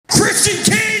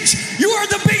Christian Cage, you are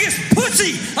the biggest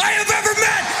pussy I have ever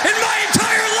met in my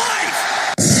entire life!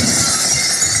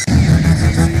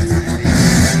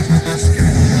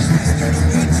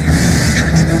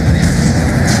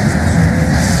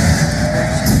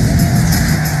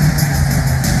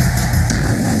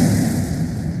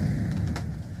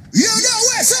 You know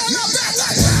it's all about the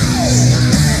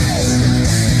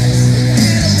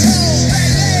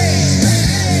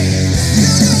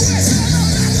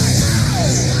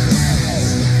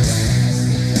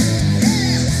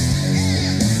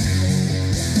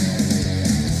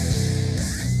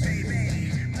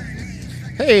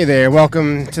Hey there,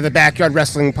 welcome to the Backyard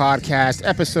Wrestling Podcast,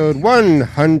 episode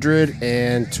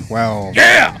 112.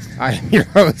 Yeah! I am your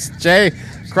host, Jay.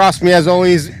 Across me, as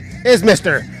always, is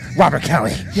Mr. Robert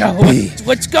Kelly. Yo,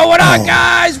 what's going on,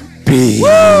 guys? B.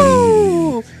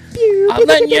 Woo! I'm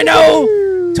letting you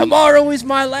know, tomorrow is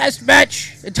my last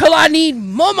match until I need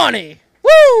more money.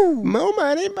 Woo! More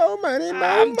money, more money, more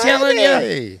money. I'm telling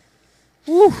you.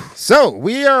 Woo. So,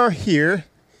 we are here.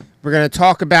 We're going to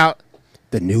talk about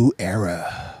the new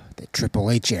era, the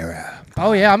Triple H era.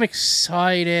 Oh, yeah, I'm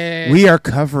excited. We are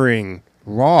covering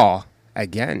Raw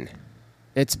again.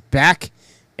 It's back,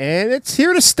 and it's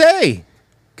here to stay.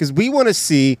 Because we want to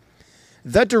see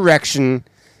the direction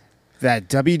that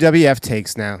WWF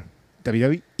takes now.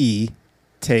 WWE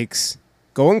takes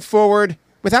going forward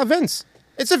without Vince.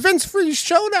 It's a Vince-free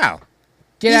show now.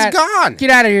 He's gone. Get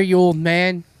out of here, you old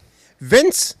man.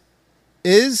 Vince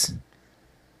is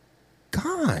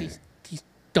gone. He's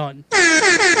done.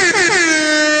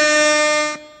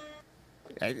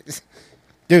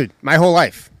 Dude, my whole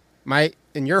life.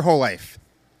 In your whole life.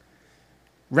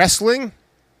 Wrestling,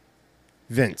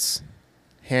 Vince.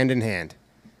 Hand in hand.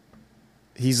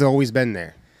 He's always been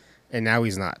there. And now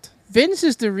he's not. Vince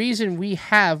is the reason we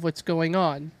have what's going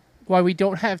on. Why we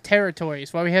don't have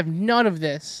territories. Why we have none of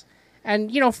this.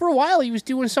 And, for a while he was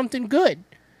doing something good.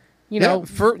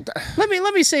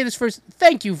 Let me say this first.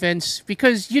 Thank you, Vince,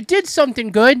 because you did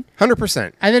something good.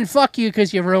 100%. And then fuck you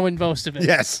because you ruined most of it.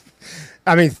 Yes.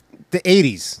 I mean, the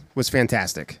 80s was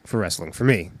fantastic for wrestling, for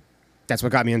me. That's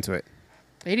what got me into it.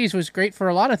 80s was great for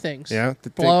a lot of things. Yeah.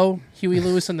 Blow, Huey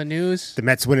Lewis on the news. The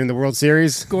Mets winning the World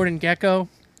Series. Gordon Gekko.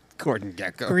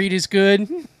 Greed is good.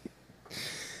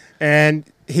 And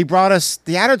he brought us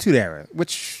the Attitude Era,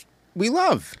 which we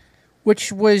love.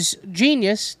 Which was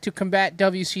genius to combat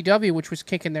WCW, which was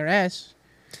kicking their ass.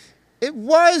 It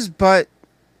was, but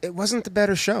it wasn't the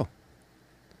better show.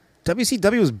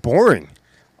 WCW was boring.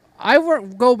 I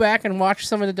go back and watch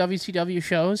some of the WCW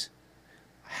shows.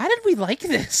 How did we like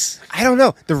this? I don't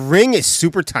know. The ring is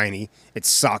super tiny. It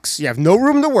sucks. You have no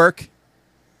room to work,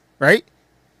 right?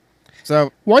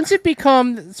 So once it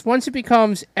becomes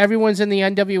everyone's in the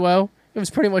NWO, it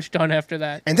was pretty much done after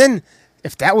that. And then,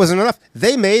 if that wasn't enough,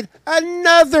 they made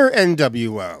another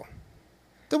NWO.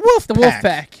 The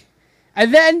Wolfpack.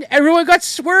 And then everyone got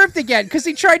swerved again because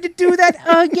he tried to do that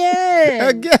again.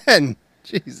 Again.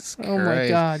 Jesus Christ. Oh, my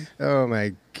God. Oh,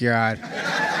 my God.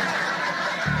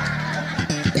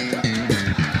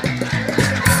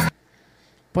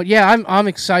 But, yeah, I'm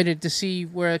excited to see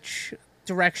which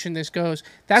direction this goes.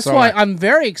 That's So why I'm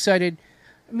very excited.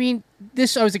 I mean,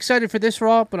 I was excited for this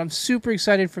Raw, but I'm super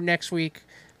excited for next week.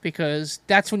 Because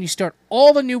that's when you start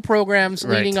all the new programs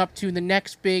leading up to the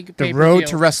next big pay-per-view. The road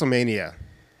to WrestleMania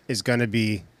is going to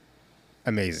be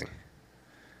amazing.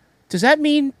 Does that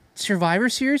mean Survivor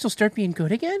Series will start being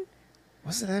good again?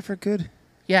 Was it ever good?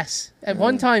 Yes. At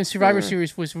one time, Survivor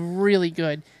Series was really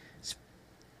good.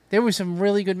 There were some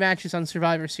really good matches on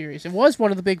Survivor Series. It was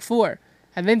one of the big four.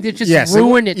 And then they just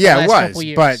ruined it the last couple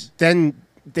years. But then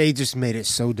they just made it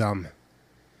so dumb.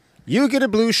 You get a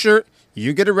blue shirt,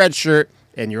 you get a red shirt,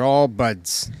 and you're all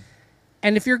buds.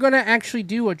 And if you're going to actually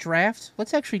do a draft,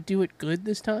 let's actually do it good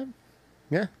this time.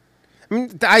 Yeah. I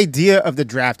mean, the idea of the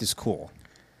draft is cool.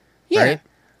 Yeah. Right?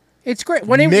 It's great.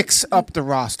 Mix up the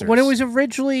rosters. When it was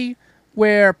originally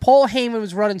where Paul Heyman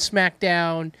was running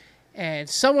SmackDown and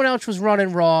someone else was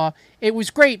running Raw, it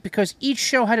was great because each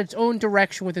show had its own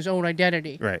direction with its own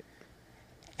identity. Right.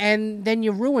 And then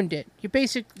you ruined it. You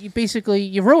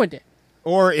basically ruined it.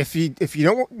 Or if you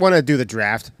don't want to do the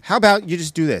draft, how about you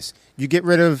just do this? You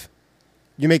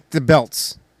make the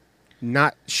belts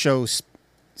not show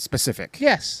specific.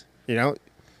 Yes.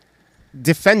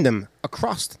 Defend them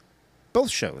across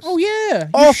both shows. Oh, yeah.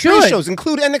 All three shows,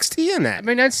 include NXT in that. I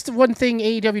mean, that's the one thing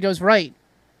AEW does right.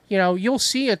 You'll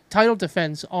see a title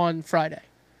defense on Friday.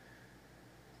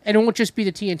 And it won't just be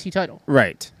the TNT title.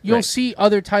 Right. You'll see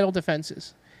other title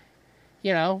defenses.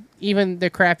 Even the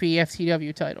crappy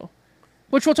FTW title.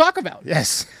 Which we'll talk about.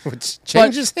 Yes, which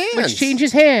changes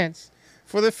hands.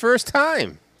 For the first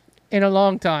time. in a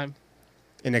long time.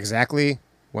 In exactly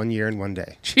 1 year and 1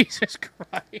 day. Jesus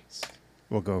Christ.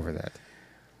 We'll go over that.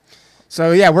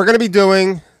 So, yeah, we're going to be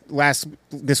doing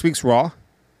this week's Raw.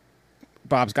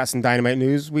 Bob's got some Dynamite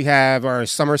news. We have our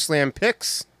SummerSlam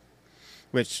picks,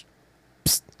 which,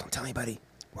 don't tell anybody,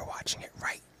 we're watching it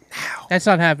right now. That's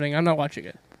not happening. I'm not watching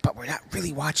it. But we're not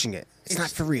really watching it. It's not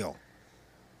for real.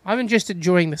 I'm just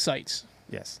enjoying the sights.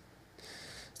 Yes.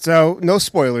 So, no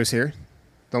spoilers here.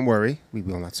 Don't worry. We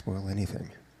will not spoil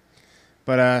anything.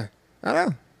 But, I don't know.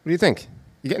 What do you think?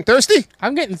 You getting thirsty?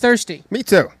 I'm getting thirsty. Me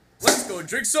too. Let's go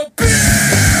drink some beer!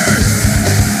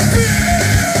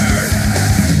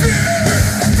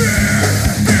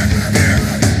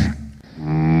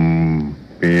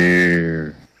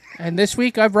 Beer. And this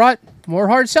week I brought more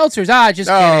hard seltzers. Just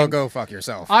kidding. Oh, go fuck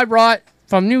yourself. I brought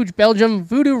from New Belgium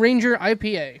Voodoo Ranger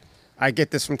IPA. I get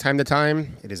this from time to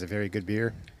time. It is a very good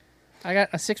beer. I got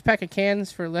a 6-pack of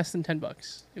cans for less than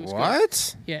 $10. It was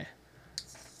what? Good. Yeah.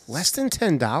 Less than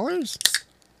 $10?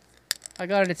 I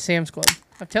got it at Sam's Club.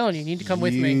 I'm telling you need to come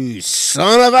with me. You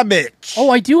son of a bitch. Oh,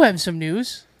 I do have some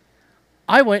news.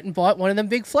 I went and bought one of them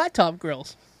big flat top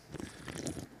grills.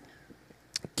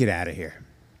 Get out of here.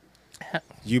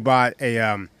 You bought a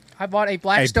I bought a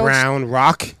Blackstone brown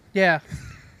rock? Yeah.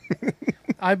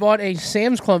 I bought a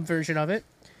Sam's Club version of it.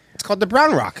 It's called the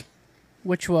Brown Rock.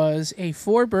 Which was a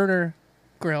 4-burner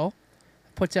grill.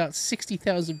 Puts out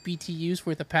 60,000 BTUs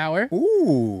worth of power.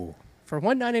 Ooh. For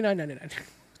 $199.99.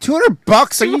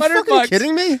 $200? Are you fucking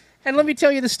kidding me? And let me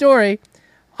tell you the story.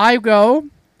 I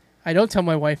don't tell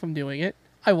my wife I'm doing it.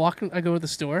 I go to the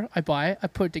store, I buy it, I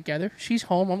put it together. She's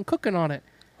home, I'm cooking on it.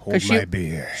 Hold my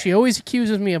beer. She always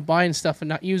accuses me of buying stuff and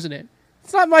not using it.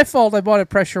 It's not my fault I bought a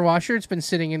pressure washer. It's been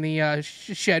sitting in the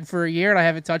shed for a year and I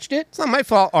haven't touched it. It's not my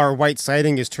fault our white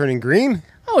siding is turning green.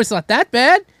 Oh, it's not that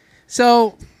bad.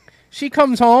 So she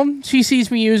comes home, she sees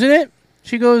me using it.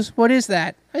 She goes, "What is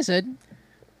that?" I said,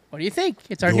 "What do you think?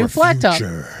 It's our new flat top."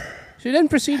 She then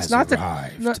proceeds not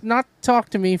to talk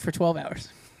to me for 12 hours.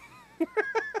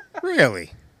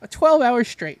 Really? 12 hours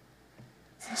straight.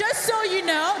 Just so you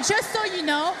know,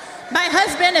 my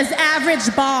husband is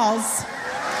average balls.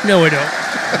 No, I don't.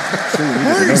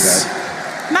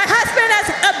 My husband has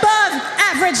above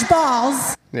average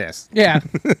balls. Yes. Yeah.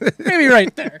 Maybe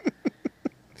right there.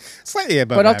 Slightly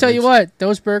above But I'll average. tell you what,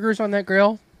 those burgers on that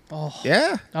grill. Oh.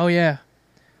 Yeah? Oh, yeah.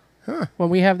 Huh. When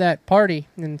we have that party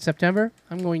in September,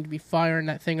 I'm going to be firing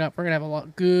that thing up. We're going to have a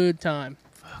good time.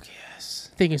 Fuck yes.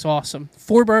 Thing is awesome.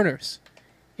 4 burners.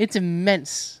 It's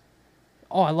immense.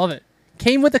 Oh, I love it.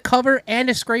 Came with a cover and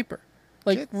a scraper.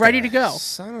 Like, ready to go.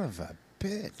 Son of a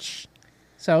bitch.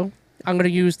 So, I'm going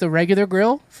to use the regular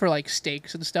grill for, like,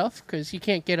 steaks and stuff, because you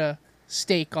can't get a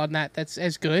steak on that that's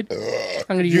as good.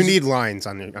 I'm gonna You need lines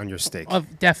on your steak.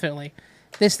 Definitely.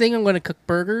 This thing, I'm going to cook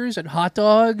burgers and hot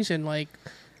dogs and, like...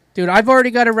 Dude, I've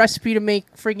already got a recipe to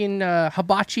make friggin'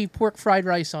 hibachi pork fried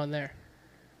rice on there.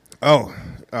 Oh.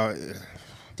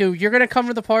 Dude, you're going to come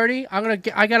to the party. I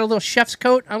got a little chef's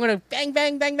coat. I'm going to bang,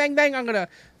 bang, bang, bang, bang. I'm going to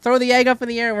throw the egg up in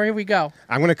the air, and here we go.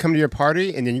 I'm going to come to your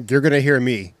party, and then you're going to hear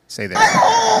me say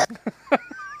that.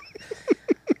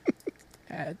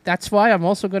 That's why I'm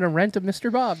also going to rent a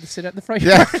Mr. Bob to sit at the front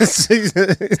Yeah.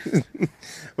 yard.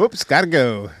 Oops, got to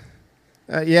go.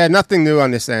 Yeah, nothing new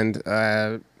on this end.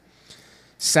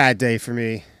 Sad day for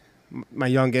me. My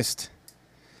youngest,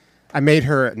 I made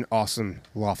her an awesome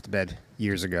loft bed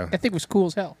years ago. I think it was cool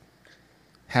as hell.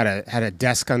 Had a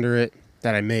desk under it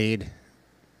that I made.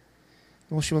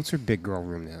 Well, she wants her big girl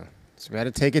room now. So we had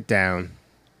to take it down,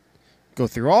 go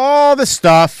through all the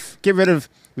stuff,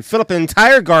 we fill up an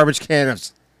entire garbage can of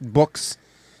books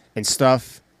and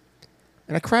stuff,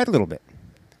 and I cried a little bit.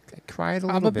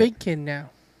 I'm a big kid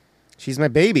now. She's my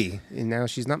baby, and now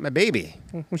she's not my baby.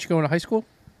 Was she going to high school?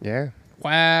 Yeah.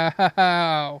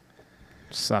 Wow.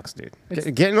 Sucks, dude.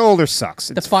 Getting older sucks.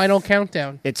 The final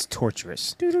countdown. It's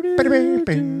torturous. All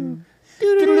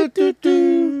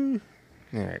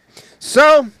right.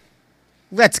 So,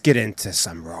 let's get into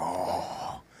some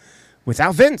Raw.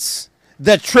 Without Vince,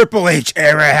 the Triple H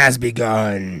era has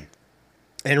begun.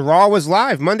 And Raw was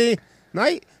live Monday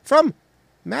night from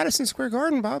Madison Square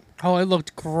Garden, Bob. Oh, it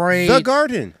looked great. The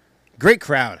Garden. Great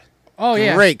crowd. Oh,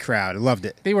 yeah. Great crowd. I loved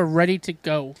it. They were ready to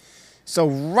go. So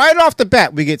right off the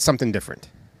bat, we get something different.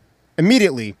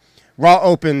 Immediately, Raw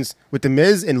opens with The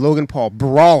Miz and Logan Paul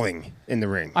brawling in the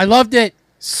ring. I loved it.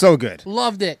 So good.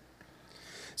 Loved it.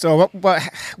 So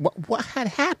what had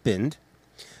happened,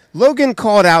 Logan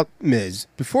called out Miz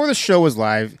before the show was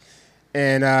live,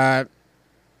 and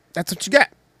that's what you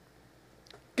get.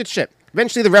 Good shit.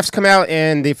 Eventually, the refs come out,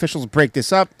 and the officials break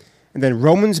this up, and then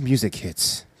Roman's music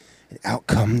hits. And out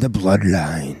come the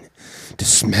Bloodline. to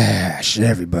smash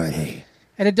everybody.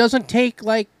 And it doesn't take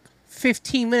like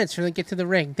 15 minutes for them to get to the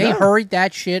ring. They hurried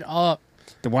that shit up.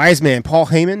 The wise man, Paul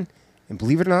Heyman, and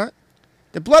believe it or not,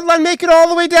 the Bloodline make it all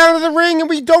the way down to the ring and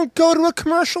we don't go to a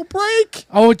commercial break.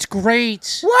 Oh, it's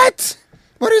great. What?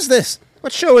 What is this?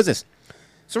 What show is this?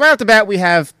 So right off the bat, we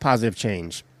have positive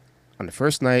change. On the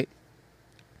first night,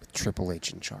 with Triple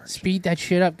H in charge. Speed that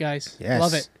shit up, guys. Yes.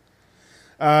 Love it.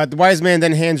 The wise man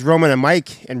then hands Roman a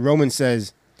mic, and Roman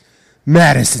says,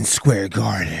 Madison Square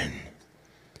Garden,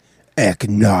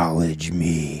 acknowledge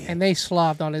me. And they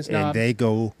slobbed on his knob. And they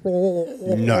go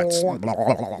nuts.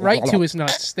 Right to his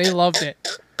nuts. They loved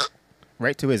it.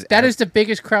 Right to his... That is the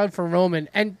biggest crowd for Roman.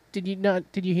 And did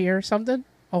you hear something?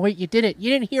 Oh, wait, you didn't.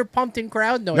 You didn't hear pumped in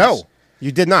crowd noise. No,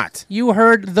 you did not. You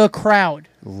heard the crowd.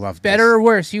 Love Better this. or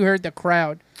worse, you heard the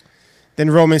crowd. Then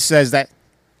Roman says that,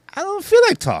 I don't feel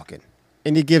like talking.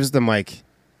 And he gives the mic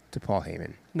to Paul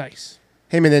Heyman. Nice.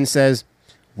 Heyman then says,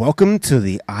 welcome to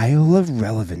the Isle of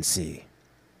Relevancy.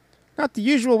 Not the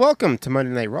usual welcome to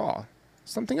Monday Night Raw.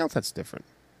 Something else that's different.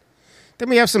 Then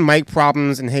we have some mic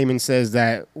problems, and Heyman says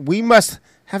that we must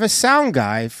have a sound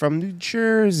guy from New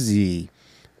Jersey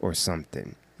or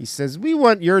something. He says, we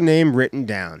want your name written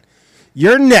down.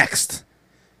 You're next.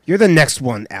 You're the next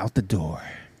one out the door.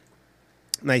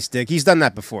 Nice dig. He's done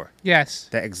that before. Yes.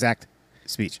 That exact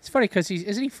speech. It's funny because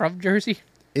isn't he from Jersey?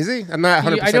 Is he? I'm not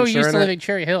 100% sure. I know he used to live in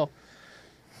Cherry Hill.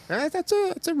 That's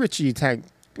a Richie town.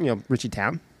 Richie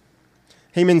town.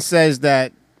 Heyman says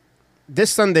that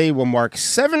this Sunday will mark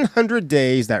 700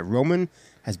 days that Roman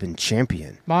has been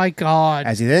champion. My God.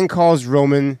 As he then calls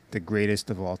Roman the greatest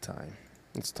of all time.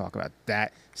 Let's talk about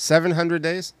that. 700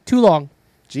 days? Too long.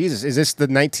 Jesus, is this the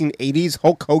 1980s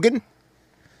Hulk Hogan?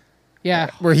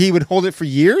 Yeah. Where he would hold it for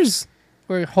years?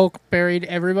 Where Hulk buried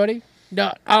everybody?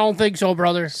 No, I don't think so,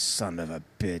 brother. Son of a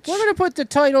bitch. We're going to put the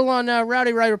title on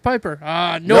Rowdy Ryder Piper.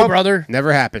 No, nope, brother.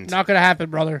 Never happened. Not going to happen,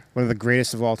 brother. One of the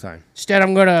greatest of all time. Instead,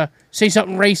 I'm going to say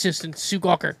something racist and sue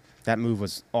Gawker. That move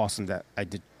was awesome that I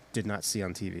did not see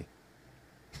on TV.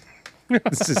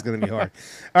 This is going to be hard.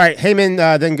 All right, Heyman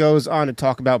then goes on to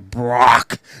talk about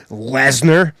Brock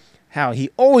Lesnar, how he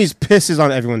always pisses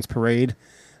on everyone's parade,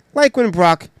 like when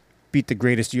Brock beat the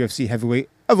greatest UFC heavyweight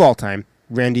of all time,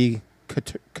 Randy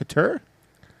Couture?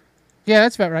 Yeah,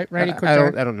 that's about right. Randy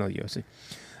Couture. I don't know UFC.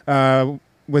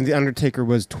 When The Undertaker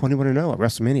was 21-0 at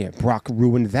WrestleMania, Brock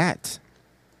ruined that.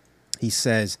 He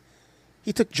says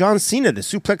he took John Cena to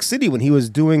Suplex City when he was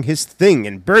doing his thing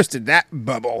and bursted that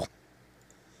bubble.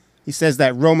 He says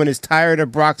that Roman is tired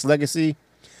of Brock's legacy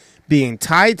being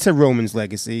tied to Roman's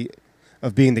legacy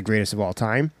of being the greatest of all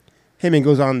time. Heyman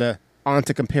goes on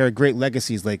to compare great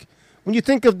legacies, like when you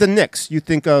think of the Knicks, you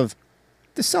think of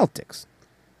the Celtics.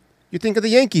 You think of the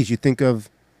Yankees, you think of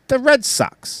the Red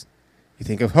Sox. You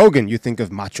think of Hogan, you think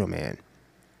of Macho Man.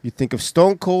 You think of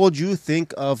Stone Cold, you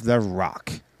think of The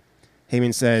Rock.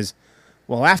 Heyman says,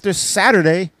 well, after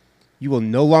Saturday, you will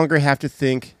no longer have to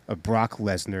think of Brock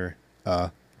Lesnar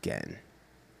again.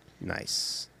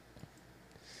 Nice.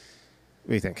 What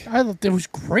do you think? It was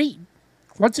great.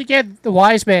 Once again, the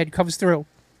wise man comes through.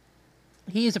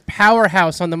 He is a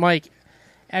powerhouse on the mic,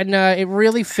 and it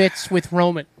really fits with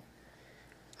Roman.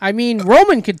 I mean,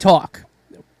 Roman can talk.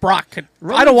 Brock can.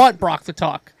 I don't want Brock to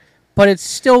talk, but it's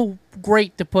still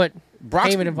great to put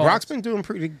Heyman involved. Brock's been doing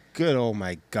pretty good. Oh,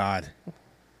 my God.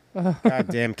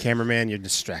 Goddamn cameraman, you're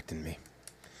distracting me.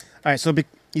 All right, so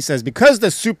he says, because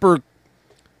the super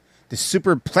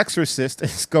plexorcist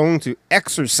is going to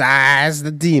exorcise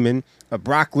the demon of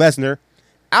Brock Lesnar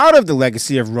out of the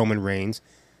legacy of Roman Reigns,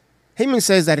 Heyman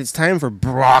says that it's time for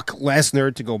Brock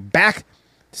Lesnar to go back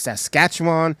to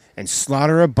Saskatchewan and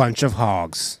slaughter a bunch of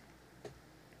hogs.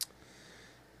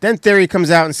 Then Theory comes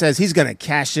out and says he's going to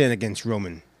cash in against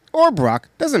Roman. Or Brock,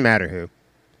 doesn't matter who.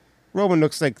 Roman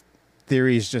looks like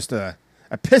Theory is just a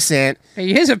pissant.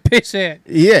 He is a pissant.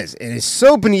 He is, and is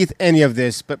so beneath any of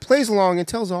this, but plays along and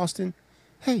tells Austin,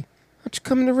 hey, why don't you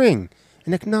come in the ring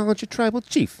and acknowledge your tribal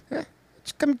chief? Why don't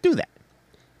you come do that?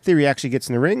 Theory actually gets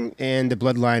in the ring, and the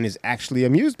Bloodline is actually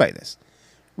amused by this.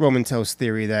 Roman tells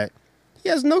Theory that he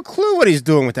has no clue what he's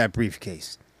doing with that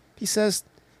briefcase. He says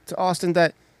to Austin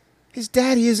that his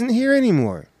daddy isn't here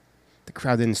anymore. The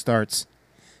crowd then starts,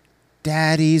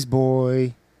 Daddy's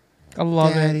boy. I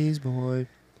love Daddy's boy.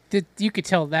 You could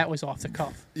tell that was off the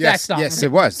cuff. Yes,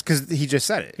 it was, because he just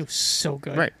said it. It was so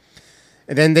good. Right.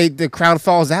 And then the crowd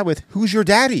follows that with, who's your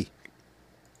daddy?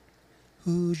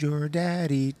 Who's your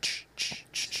daddy?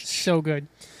 So good.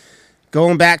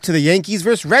 Going back to the Yankees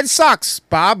versus Red Sox,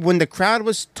 Bob, when the crowd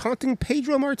was taunting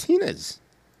Pedro Martinez.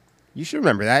 You should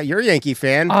remember that. You're a Yankee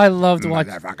fan. I loved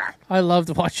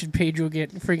watching Pedro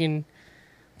get friggin'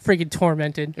 Friggin'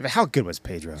 tormented. Yeah, but how good was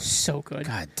Pedro? So good.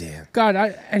 God damn. God,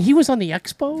 and he was on the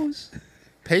Expos.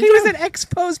 Pedro? He was an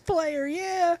Expos player,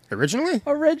 yeah. Originally,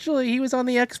 he was on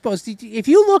the Expos. If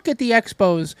you look at the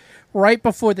Expos right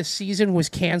before the season was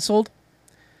canceled,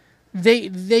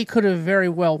 they could have very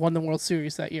well won the World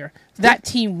Series that year. That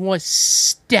team was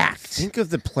stacked. Think of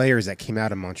the players that came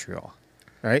out of Montreal,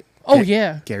 right? Oh,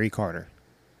 yeah. Gary Carter,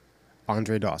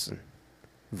 Andre Dawson,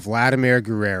 Vladimir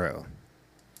Guerrero,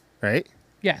 right?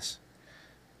 Yes.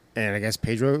 And I guess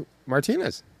Pedro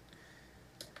Martinez.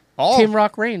 Tim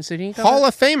Rock Reigns, did he come Hall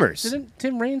of Famers. Didn't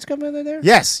Tim Reigns come in there?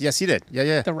 Yes, he did.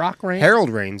 Yeah. The Rock Reigns.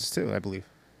 Harold Reigns too, I believe.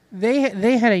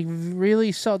 They had a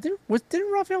really solid.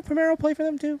 Didn't Rafael Primero play for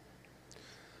them too?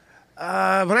 When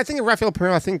I think of Rafael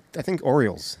Primero, I think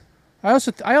Orioles. I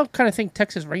kind of think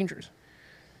Texas Rangers.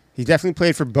 He definitely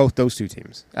played for both those two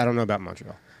teams. I don't know about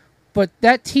Montreal. But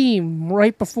that team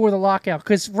right before the lockout,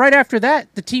 because right after that,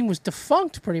 the team was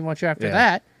defunct pretty much after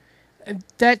that. And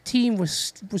that team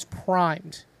was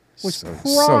primed.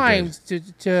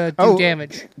 To do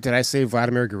damage. Did I say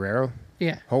Vladimir Guerrero?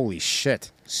 Yeah. Holy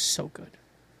shit. So good.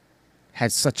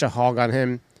 Had such a hog on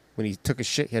him. When he took a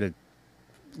shit, he had to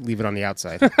leave it on the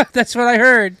outside. That's what I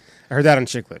heard. I heard that on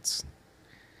Chiclets.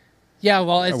 Yeah,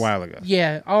 well, it's... A while ago.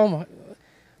 Yeah. Oh, my...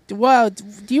 Wow.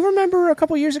 Do you remember a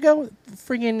couple years ago,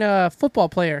 friggin' football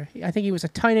player? I think he was a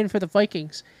tight end for the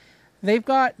Vikings. They've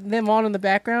got them on in the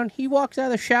background. He walks out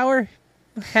of the shower,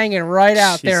 hanging right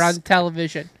out there on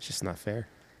television. It's just not fair.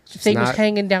 The thing was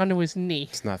hanging down to his knee.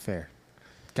 It's not fair.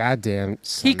 Goddamn.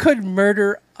 Son. He could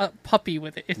murder a puppy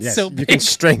with it. It's so big. You can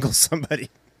strangle somebody.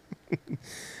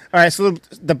 All right, so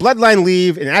the Bloodline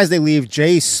leave, and as they leave,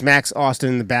 Jay smacks Austin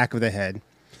in the back of the head.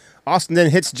 Austin then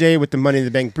hits Jay with the Money in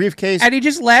the Bank briefcase. And he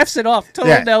just laughs it off.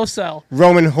 Total no-sell.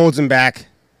 Roman holds him back.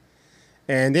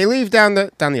 And they leave down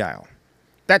the aisle.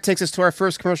 That takes us to our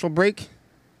first commercial break.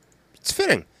 It's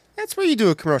fitting. That's where you do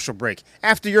a commercial break.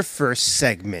 After your first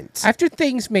segment. After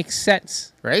things make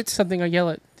sense. Right? Something I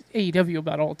yell at AEW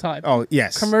about all the time. Oh,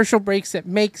 yes. Commercial breaks that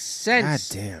make sense.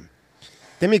 God damn.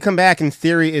 Then we come back, and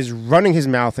Theory is running his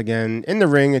mouth again in the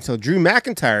ring until Drew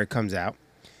McIntyre comes out.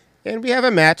 And we have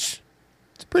a match.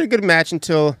 It's a pretty good match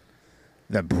until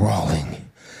the Brawling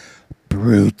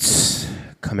Brutes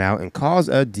come out and cause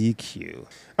a DQ.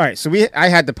 All right, so I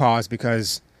had to pause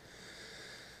because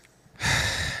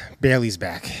Bayley's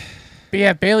back. But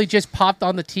yeah, Bayley just popped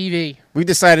on the TV. We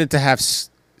decided to have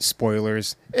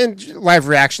spoilers and live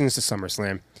reactions to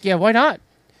SummerSlam. Yeah, why not?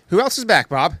 Who else is back,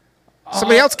 Bob?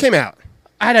 Somebody else came out.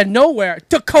 Out of nowhere,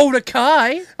 Dakota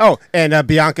Kai. Oh, and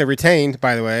Bianca retained,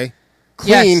 by the way.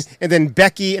 Clean, yes. And then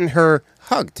Becky and her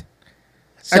hugged.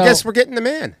 So I guess we're getting the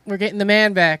man. We're getting the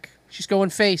man back. She's going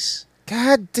face.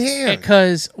 God damn.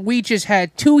 Because we just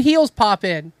had 2 heels pop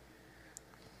in.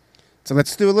 So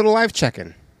let's do a little live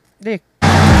check-in.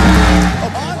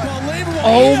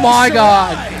 Oh my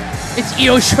God. It's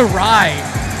Io Shirai.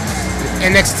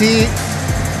 NXT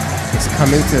is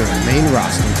coming to the main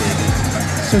roster, baby.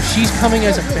 So she's coming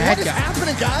as a bad guy. What is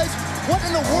happening, guys? What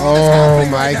in the world is happening?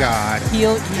 Oh my God.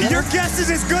 Heel. Your guess is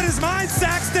as good as mine,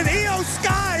 Saxton. Io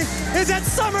Sky is at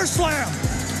SummerSlam.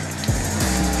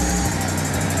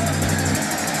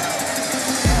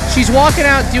 She's walking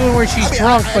out doing where she's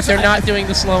drunk, but they're not doing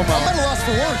the slow-mo. I'm at a loss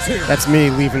for words here. That's me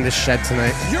leaving the shed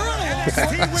tonight. You're at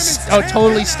a loss. Oh,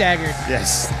 totally staggered.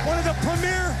 Yes. One of the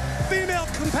premier female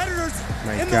competitors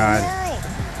in God. the world.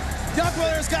 Doug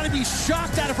Willer's got to be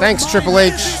shocked out of her Thanks, mind. Triple What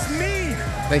H. does this mean?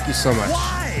 Thank you so much.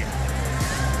 Why?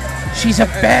 She's a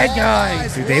bad guy.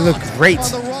 Dude, they look great.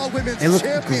 They look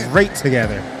great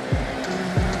together.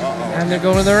 And they're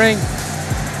going to the ring.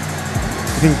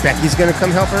 You think Becky's going to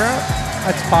come help her out?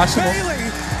 That's possible. Bayley,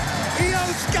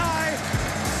 Io Sky,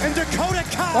 and Dakota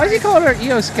Kai. Why is he calling her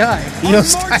Io Sky? Io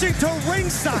Sky. Marching to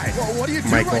ringside. Well, what do you do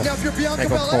Michael. right now if you're Bianca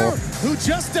Michael Belair? Cole. Who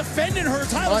just defended her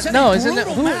title? No, isn't it?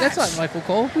 Who? That's not Michael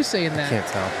Cole. Who's saying that? Can't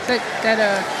tell. Is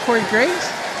that Corey Graves?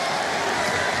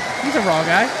 He's a Raw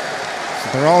guy.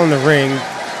 So they're all in the ring.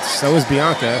 So is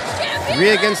Bianca. 3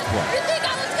 against 1. You think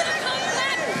I was gonna call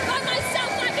that? Call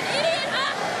myself like an idiot,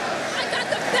 huh? I got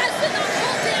the best in the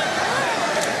whole damn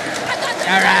world. I got the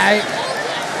All right.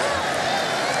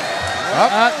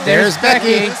 There's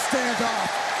Becky.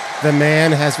 The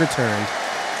man has returned.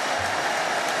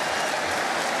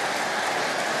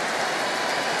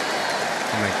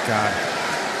 Oh my God.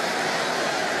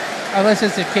 Unless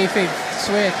it's a kayfabe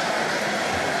switch.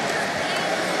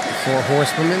 4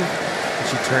 horsewomen. And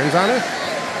she turns on her.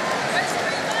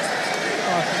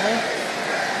 Possibly.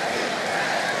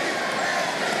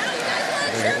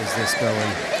 Where is this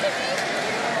going?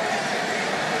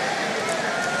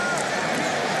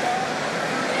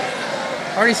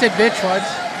 Already said bitch once.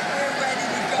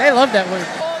 They love that word.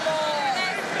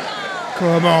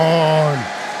 Come on.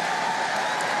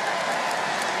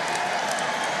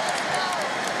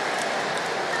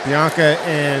 Bianca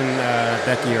and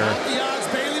Becky are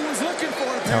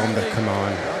telling them to come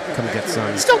on. Come get some.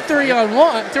 It's still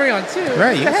 3-on-1, 3-on-2.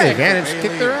 Right, you got the advantage.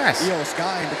 Kick their ass.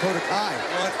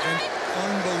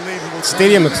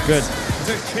 Stadium looks good.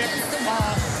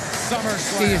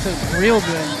 Stadium looks real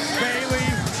good.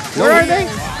 Where are they?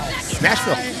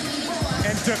 Nashville.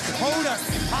 And Dakota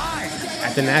Kai.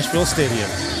 At the Nashville Stadium.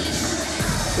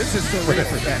 This is the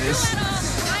Whatever that is.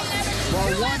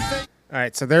 well, one thing. All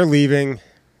right, so they're leaving.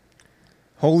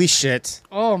 Holy shit.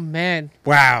 Oh, man.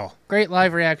 Wow. Great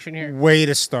live reaction here. Way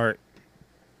to start.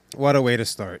 What a way to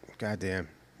start. Goddamn.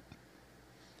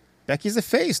 Becky's a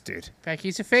face, dude.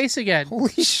 Becky's a face again.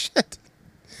 Holy shit.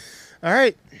 All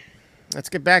right. Let's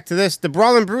get back to this. The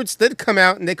Brawling Brutes did come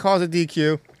out and they caused a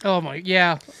DQ. Oh, my,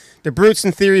 yeah. The Brutes,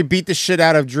 in theory, beat the shit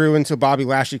out of Drew until Bobby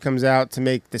Lashley comes out to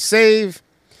make the save.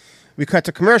 We cut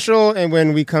to commercial, and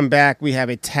when we come back, we have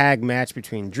a tag match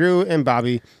between Drew and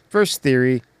Bobby versus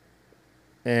Theory.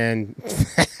 And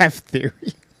have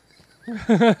Theory.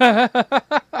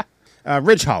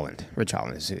 Ridge Holland. Ridge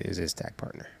Holland is his tag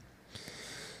partner.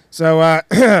 So,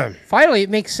 finally,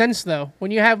 it makes sense, though. When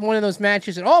you have one of those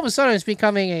matches and all of a sudden it's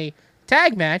becoming a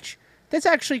tag match, that's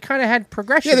actually kind of had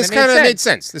progression. Yeah, this kind of made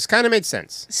sense. This kind of made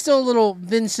sense. Still a little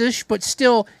Vince-ish, but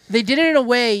still, they did it in a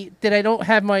way that I don't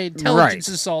have my intelligence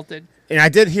assaulted. And I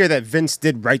did hear that Vince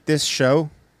did write this show,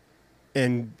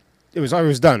 and it was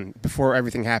always done before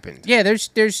everything happened. Yeah,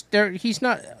 he's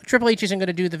not. Triple H isn't going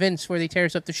to do the Vince where he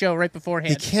tears up the show right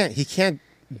beforehand. He can't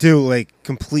do like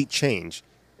complete change.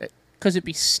 Because it'd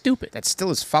be stupid. That's still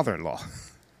his father-in-law.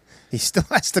 He still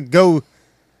has to go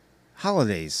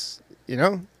holidays, you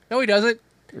know? No, he doesn't.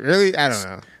 Really? I don't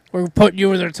know. We're putting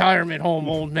you in the retirement home,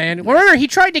 old man. Remember, he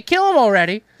tried to kill him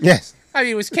already. Yes. I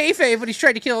mean, it was kayfabe, but he's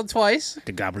tried to kill him twice.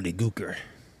 The gobbledygooker. All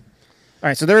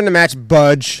right, so they're in the match.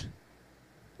 Budge.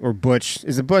 Or Butch.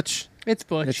 Is it Butch? It's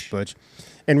Butch. It's Butch.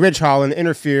 And Ridge Holland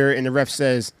interfere, and the ref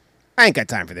says, I ain't got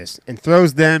time for this, and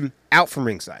throws them out from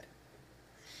ringside.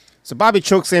 So Bobby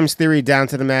chokeslams Theory down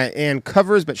to the mat and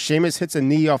covers, but Sheamus hits a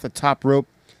knee off the top rope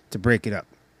to break it up.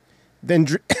 Then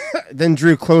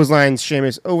Drew clotheslines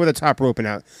Sheamus over the top rope and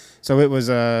out. So it was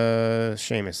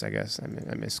Sheamus, I guess.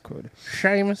 I misquoted.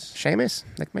 Sheamus?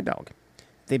 Like my dog.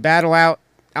 They battle out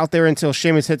there until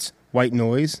Sheamus hits White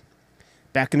Noise.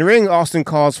 Back in the ring, Austin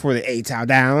calls for the A-Tow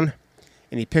down,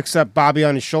 and he picks up Bobby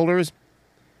on his shoulders.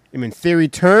 And when Theory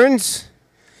turns,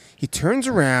 he turns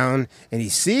around, and he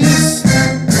sees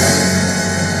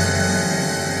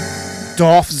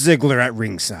Dolph Ziggler at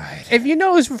ringside. If you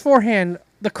notice beforehand,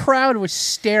 the crowd was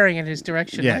staring in his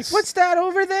direction. Yes. Like, what's that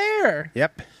over there?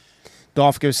 Yep.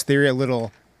 Dolph gives Theory a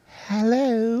little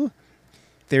hello.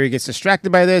 Theory gets distracted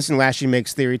by this, and Lashley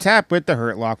makes Theory tap with the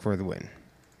Hurt Lock for the win.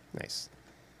 Nice.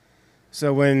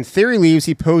 So when Theory leaves,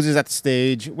 he poses at the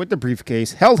stage with the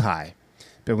briefcase held high.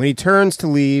 But when he turns to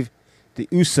leave, the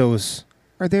Usos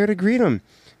are there to greet him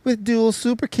with dual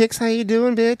super kicks. How you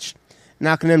doing, bitch?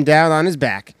 Knocking him down on his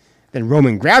back. Then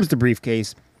Roman grabs the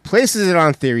briefcase, places it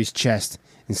on Theory's chest,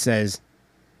 and says,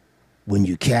 when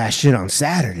you cash in on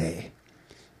Saturday,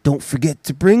 don't forget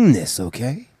to bring this,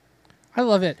 okay? I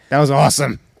love it. That was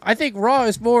awesome. I think Raw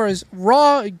is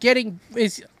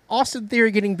Austin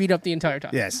Theory getting beat up the entire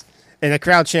time. Yes. And the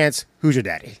crowd chants, who's your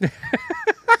daddy?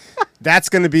 That's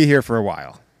going to be here for a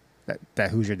while. That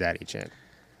who's your daddy chant.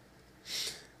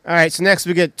 All right, so next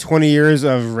we get 20 years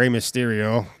of Rey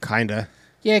Mysterio, kind of.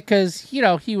 Yeah, because,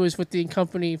 he was with the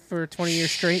company for 20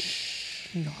 years straight.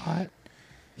 Not.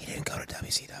 He didn't go to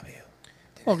WCW.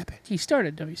 Well, he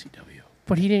started WCW.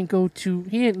 But he didn't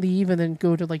leave and then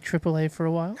go to, AAA for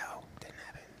a while? No, didn't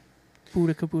happen.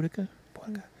 Boudica.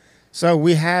 So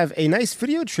we have a nice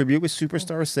video tribute with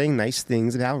superstars saying nice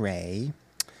things about Rey.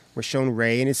 We're shown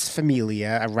Rey and his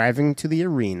familia arriving to the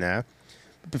arena.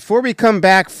 But before we come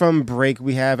back from break,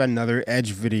 we have another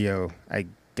Edge video, I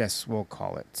guess we'll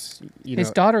call it.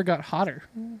 His daughter got hotter.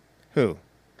 Who?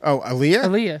 Oh, Aaliyah?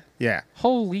 Aaliyah. Yeah.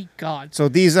 Holy God. So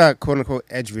these quote-unquote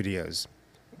Edge videos.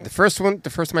 The first time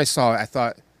I saw it, I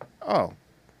thought, oh,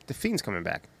 The Fiend's coming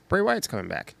back. Bray Wyatt's coming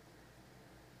back.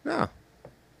 No.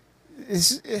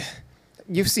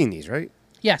 You've seen these, right?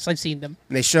 Yes, I've seen them.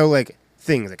 And they show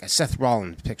things like a Seth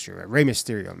Rollins picture, a Rey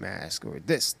Mysterio mask, or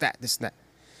this, that.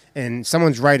 And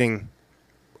someone's writing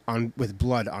with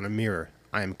blood on a mirror,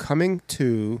 I am coming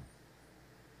to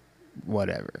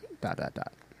whatever, ...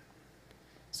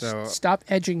 So stop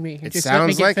edging me. It just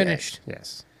sounds let me like get finished. Edge.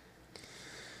 Yes.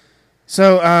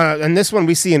 So in this one,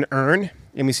 we see an urn,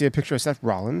 and we see a picture of Seth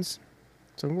Rollins.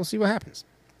 So we'll see what happens.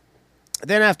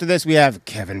 Then after this, we have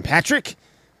Kevin Patrick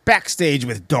backstage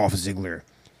with Dolph Ziggler.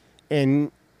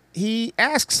 And he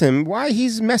asks him why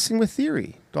he's messing with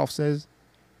Theory. Dolph says,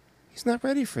 he's not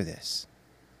ready for this.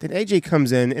 Then AJ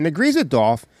comes in and agrees with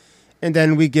Dolph. And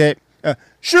then we get,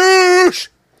 shush!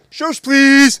 Shush,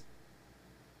 please!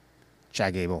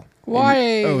 Chad Gable. Why?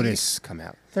 And Otis come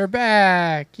out. They're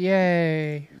back.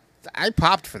 Yay. I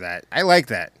popped for that. I like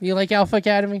that. You like Alpha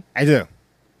Academy? I do.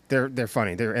 They're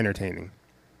funny. They're entertaining.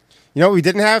 You know what we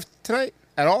didn't have tonight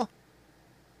at all?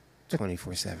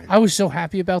 24/7. I was so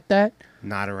happy about that.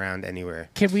 Not around anywhere.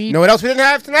 Can we? You know what else we didn't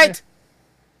have tonight?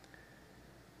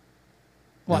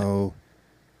 What? No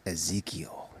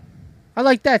Ezekiel. I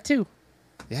like that too.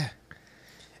 Yeah.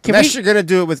 Can Unless you're going to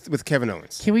do it with Kevin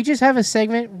Owens. Can we just have a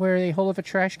segment where they hold up a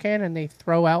trash can and they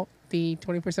throw out the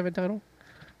 24/7 title?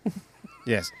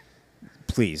 Yes.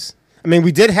 Please. I mean,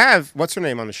 we did have, what's her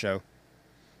name on the show?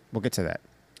 We'll get to that.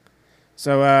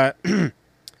 So,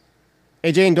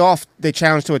 AJ and Dolph, they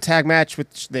challenge to a tag match,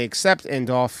 which they accept, and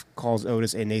Dolph calls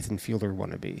Otis a Nathan Fielder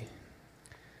wannabe.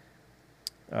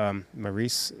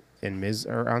 Maurice and Miz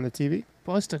are on the TV.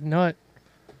 Bust a nut.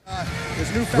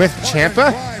 With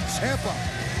Ciampa.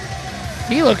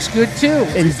 He looks good too.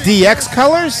 In DX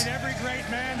colors?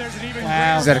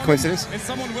 Wow. Is that a coincidence?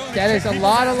 That is a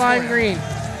lot of lime green.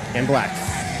 And black.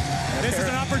 This is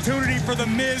an opportunity for The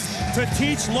Miz to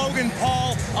teach Logan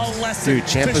Paul a lesson. Dude,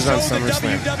 Ciampa's on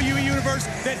SummerSlam. WWE Universe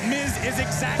that Miz is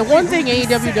exactly The one thing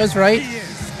AEW does right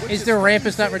is their ramp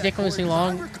is not ridiculously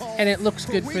long, and it looks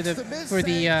good for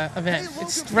the event.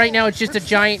 It's right now it's just a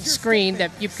giant screen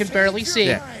that you can barely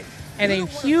see, and a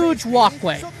huge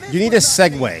walkway. You need a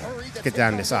segue to get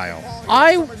down this aisle.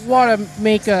 I want to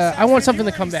make I want something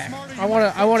to come back. I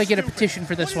want to get a petition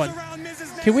for this one.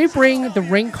 Can we bring the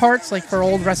ring carts like for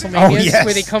old WrestleManias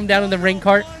where they come down in the ring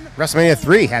cart? WrestleMania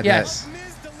 3 had that.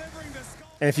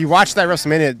 And if you watch that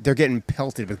WrestleMania, they're getting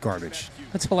pelted with garbage.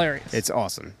 That's hilarious. It's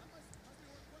awesome.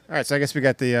 All right, so I guess we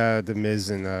got the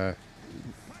Miz and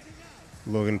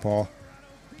Logan Paul.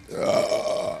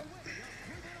 All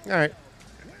right.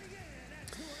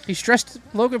 He's dressed.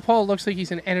 Logan Paul looks like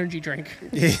he's an energy drink.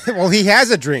 Well, he has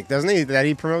a drink, doesn't he? That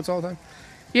he promotes all the time.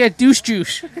 Yeah, douche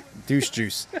juice. Douche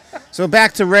juice. So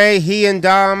back to Ray. He and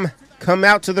Dom come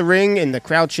out to the ring, and the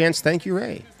crowd chants, "Thank you,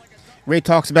 Ray." Ray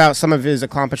talks about some of his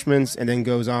accomplishments and then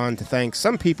goes on to thank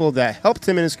some people that helped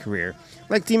him in his career,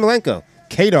 like Dean Malenko,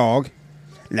 K-Dog,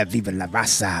 La Viva La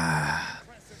Raza,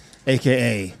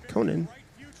 a.k.a. Conan,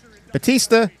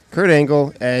 Batista, Kurt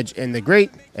Angle, Edge, and the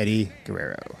great Eddie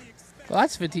Guerrero. Well,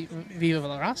 that's Viva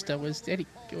La Rasta was Eddie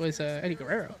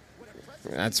Guerrero.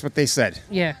 That's what they said.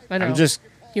 Yeah, I know.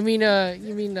 You mean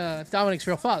Dominic's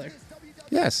real father?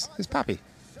 Yes, his papi.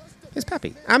 His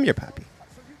papi. I'm your papi.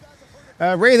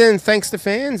 Ray then thanks the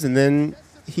fans, and then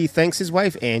he thanks his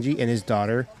wife Angie and his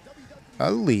daughter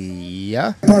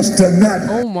Aaliyah.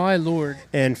 Oh my lord!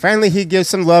 And finally, he gives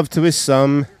some love to his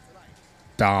son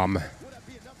Dom,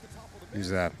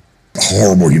 who's a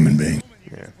horrible human being.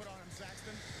 Yeah.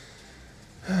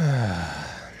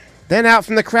 Then out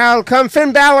from the crowd come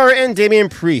Finn Balor and Damian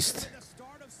Priest.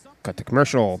 Cut to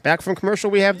commercial. Back from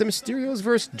commercial, we have the Mysterios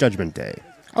versus Judgment Day.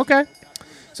 Okay.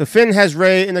 So Finn has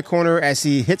Ray in the corner as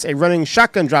he hits a running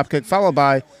shotgun dropkick, followed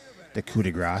by the coup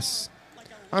de grace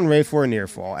on Ray for a near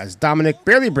fall, as Dominic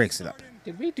barely breaks it up.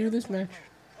 Did we do this match?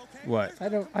 What? I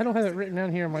don't have it written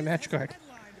down here on my match card.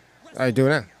 I do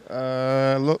it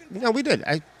now. Look, no, we did.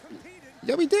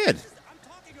 Yeah, we did.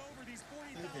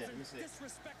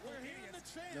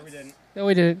 No, we didn't. No,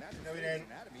 we didn't.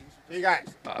 What you got?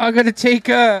 I'm gonna take.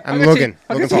 I'm Logan.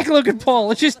 I'm gonna take Logan Paul.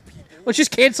 Let's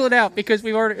just cancel it out because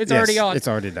it's already on. It's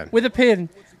already done with a pin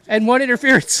and one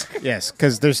interference. Yes,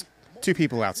 because there's two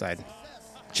people outside.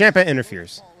 Ciampa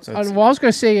interferes. So well, I was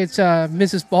gonna say it's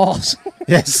Mrs. Balls.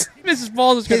 Yes, Mrs.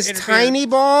 Balls is gonna his interfere. tiny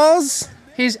balls.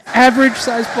 His average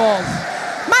size balls.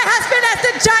 My husband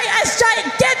has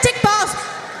gigantic balls,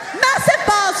 massive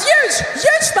balls,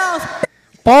 huge balls.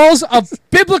 Balls of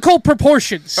biblical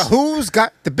proportions. Who's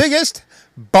got the biggest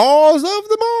balls of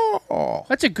them all?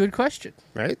 That's a good question.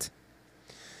 Right?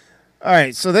 All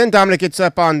right, so then Dominic gets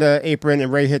up on the apron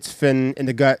and Ray hits Finn in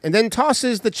the gut and then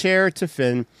tosses the chair to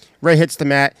Finn. Ray hits the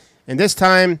mat, and this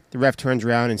time the ref turns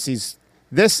around and sees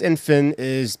this, and Finn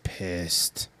is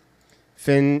pissed.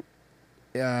 Finn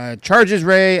charges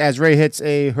Ray as Ray hits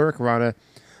a Hurricanrana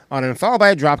on him, followed by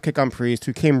a dropkick on Priest,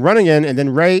 who came running in, and then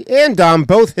Ray and Dom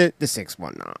both hit the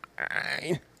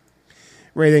 619.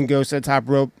 Ray then goes to the top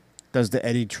rope, does the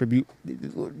Eddie tribute,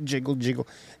 jiggle,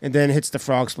 and then hits the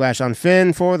frog splash on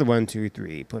Finn for the 1, 2,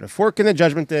 3. Put a fork in the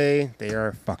Judgment Day. They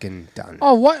are fucking done.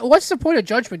 Oh, what's the point of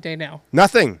Judgment Day now?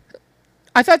 Nothing.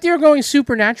 I thought they were going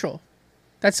supernatural.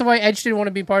 That's why Edge didn't want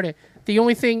to be part of it. The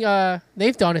only thing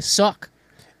they've done is suck.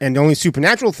 And the only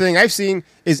supernatural thing I've seen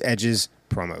is Edge's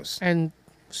promos. And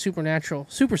Supernatural.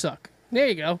 Super suck. There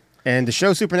you go. And the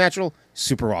show Supernatural,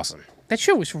 super awesome. That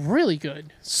show was really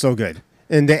good. So good.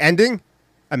 And the ending,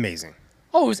 amazing.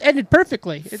 Oh, it was ended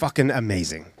perfectly. Fucking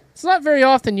amazing. It's not very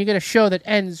often you get a show that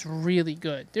ends really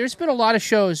good. There's been a lot of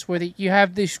shows where you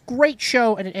have this great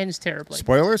show and it ends terribly.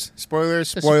 Spoilers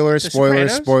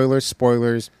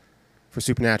for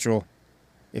Supernatural.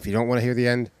 If you don't want to hear the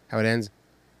end, how it ends,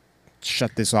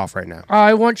 shut this off right now.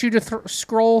 I want you to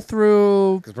scroll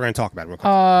through... Because we're going to talk about it real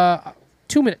quick.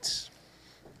 2 minutes.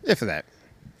 If that.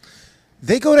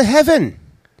 They go to heaven.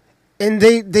 And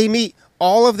they meet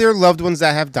all of their loved ones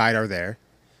that have died are there.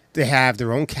 They have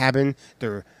their own cabin.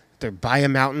 They're by a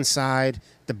mountainside.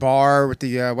 The bar with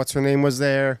the, what's her name was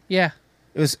there. Yeah.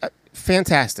 It was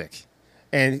fantastic.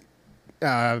 And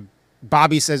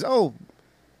Bobby says, oh,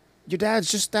 your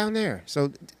dad's just down there.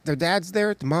 So their dad's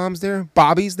there, the mom's there,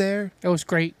 Bobby's there. It was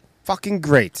great. Fucking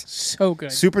great. So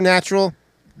good. Supernatural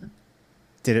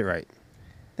did it right.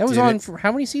 That was on for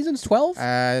how many seasons? 12?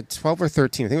 12 or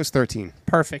 13. I think it was 13.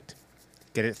 Perfect.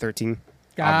 Get it? 13?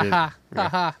 Aha.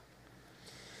 Aha.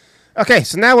 Okay,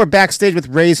 so now we're backstage with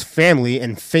Ray's family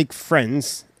and fake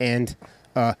friends, and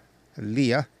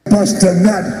Leah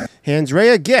hands Ray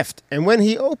a gift, and when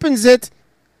he opens it,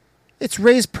 it's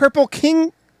Ray's purple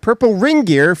ring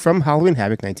gear from Halloween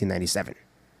Havoc 1997.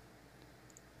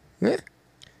 Yeah.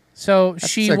 So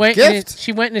she went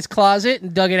in his closet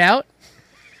and dug it out.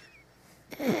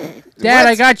 Dad,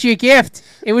 I got you a gift.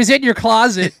 It was in your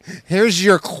closet. Here's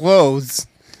your clothes.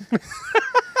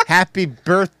 Happy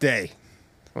birthday.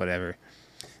 Whatever.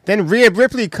 Then Rhea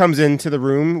Ripley comes into the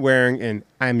room wearing an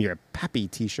I'm Your Pappy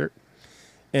t-shirt.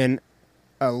 And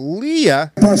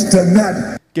Aaliyah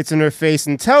gets in her face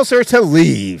and tells her to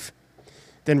leave.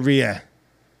 Then Rhea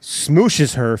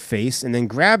smooshes her face and then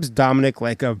grabs Dominic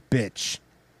like a bitch.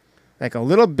 Like a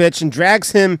little bitch, and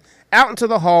drags him out into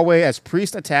the hallway as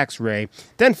Priest attacks Ray.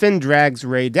 Then Finn drags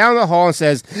Ray down the hall and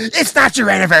says, "It's not your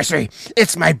anniversary.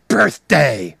 It's my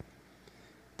birthday."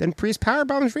 Then Priest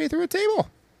powerbombs Ray through a table.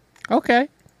 Okay.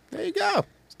 There you go.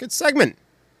 It's a good segment.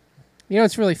 You know,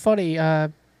 it's really funny.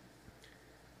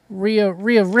 Rhea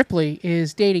Ripley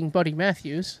is dating Buddy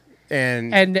Matthews.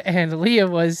 And Leah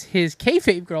was his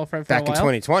kayfabe girlfriend for a while. Back in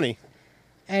 2020.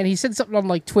 And he said something on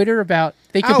like Twitter about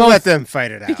they could let them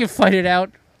fight it out. They can fight it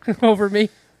out over me.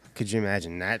 Could you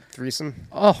imagine that threesome?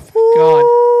 Oh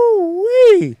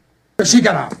my God. She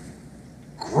got a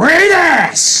great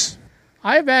ass.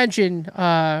 I imagine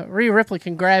Rhea Ripley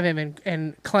can grab him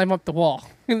and climb up the wall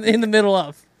in the middle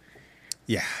of.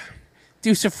 Yeah.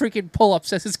 Do some freaking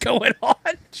pull-ups as it's going on.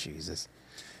 Jesus.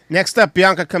 Next up,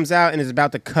 Bianca comes out and is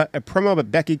about to cut a promo, but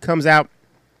Becky comes out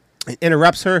and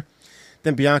interrupts her.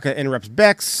 Then Bianca interrupts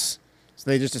Bex, so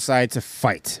they just decide to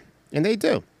fight. And they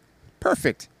do.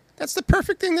 Perfect. That's the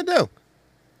perfect thing to do.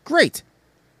 Great.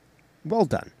 Well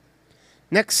done.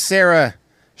 Next, Sarah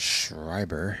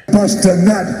Schreiber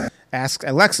asks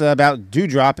Alexa about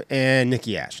Doudrop and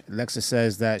Nikki Ash. Alexa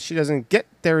says that she doesn't get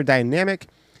their dynamic.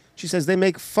 She says they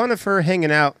make fun of her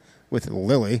hanging out with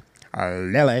Lily.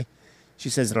 Lily. She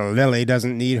says that Lily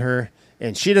doesn't need her,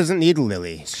 and she doesn't need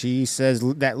Lily. She says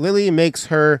that Lily makes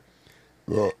her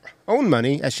own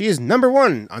money, as she is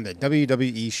 #1 on the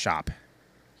WWE shop.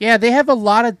 Yeah, they have a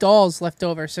lot of dolls left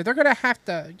over, so they're going to have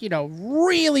to,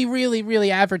 really, really,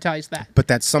 really advertise that. But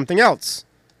that's something else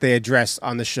they address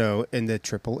on the show in the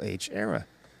Triple H era.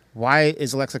 Why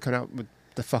is Alexa coming out with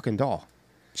the fucking doll?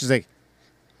 She's like,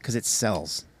 because it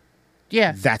sells.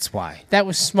 Yeah. That's why. That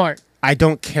was smart. I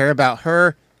don't care about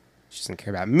her. She doesn't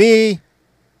care about me.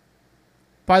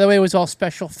 By the way, it was all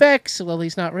special effects.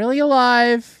 Lily's not really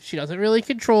alive. She doesn't really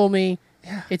control me.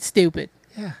 Yeah. It's stupid.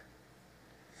 Yeah.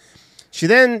 She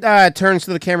then turns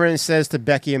to the camera and says to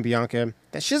Becky and Bianca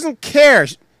that she doesn't care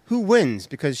who wins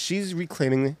because she's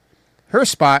reclaiming her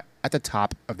spot at the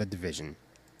top of the division.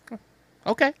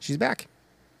 Okay. She's back.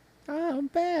 I'm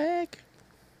back.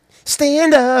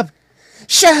 Stand up.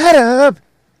 Shut up.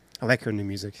 I like her new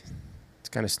music. It's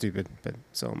kind of stupid, but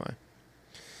so am I.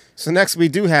 So next we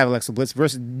do have Alexa Bliss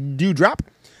versus Doudrop,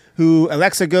 who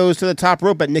Alexa goes to the top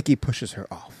rope, but Nikki pushes her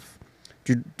off.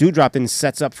 Doudrop then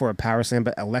sets up for a power slam,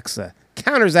 but Alexa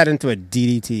counters that into a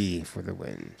DDT for the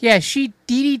win. Yeah, she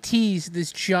DDTs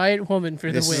this giant woman for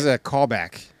the win. This is a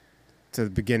callback to the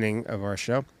beginning of our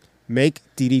show. Make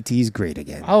DDTs great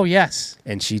again. Oh, yes.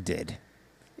 And she did.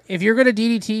 If you're going to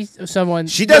DDT someone...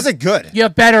 She does it good. You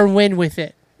better win with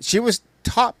it. She was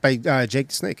taught by Jake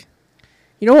the Snake.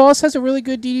 You know who else has a really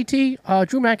good DDT?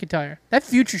 Drew McIntyre. That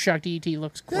Future Shock DDT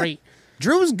looks great.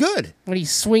 Drew was good. When he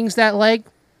swings that leg,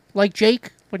 like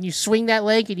Jake, when you swing that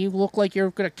leg and you look like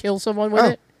you're going to kill someone with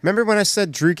it. Remember when I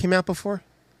said Drew came out before?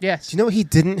 Yes. Do you know what he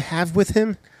didn't have with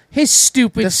him? His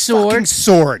stupid sword. Fucking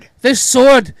sword. This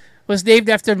sword was named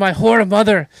after my whore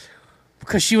mother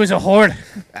because she was a whore.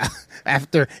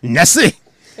 After Nessie.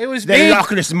 It was the made,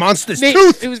 Loch Ness Monster's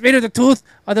tooth. It was made of the tooth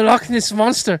of the Loch Ness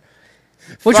Monster,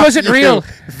 which wasn't real.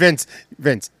 Vince,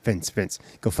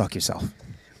 go fuck yourself.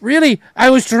 Really, I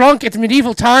was drunk at the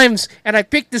medieval times, and I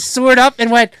picked this sword up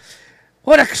and went,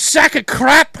 what a sack of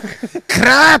crap.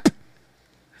 Crap.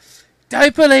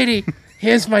 Diaper lady,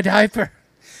 here's my diaper.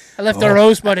 I left a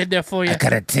rosebud in there for you. I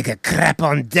gotta take a crap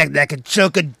on deck that could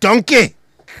choke a donkey.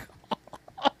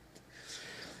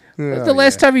 The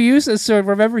last time he used this sword,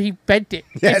 remember, he bent it.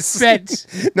 Yes. It bent.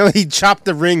 No, he chopped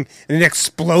the ring and it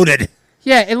exploded.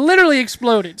 Yeah, it literally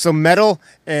exploded. So metal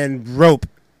and rope,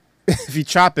 if you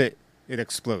chop it, it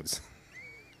explodes.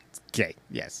 Okay,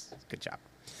 yes. Good job.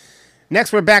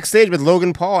 Next, we're backstage with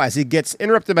Logan Paul as he gets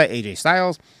interrupted by AJ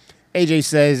Styles. AJ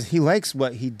says he likes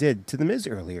what he did to The Miz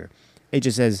earlier.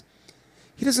 AJ says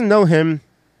he doesn't know him,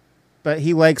 but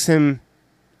he likes him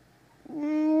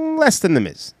less than The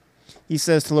Miz. He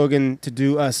says to Logan to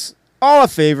do us all a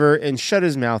favor and shut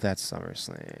his mouth at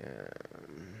SummerSlam.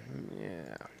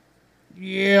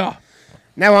 Yeah.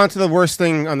 Now on to the worst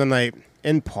thing on the night.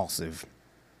 Impulsive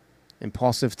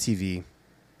TV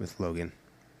with Logan.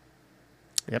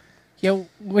 Yep. Yeah,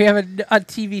 we have a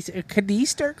TV. Could these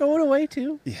start going away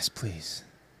too? Yes, please.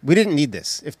 We didn't need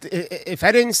this. If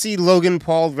I didn't see Logan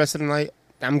Paul the rest of the night,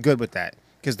 I'm good with that.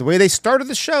 Because the way they started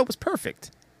the show was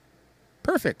perfect.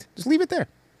 Perfect. Just leave it there.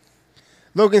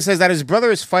 Logan says that his brother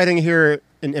is fighting here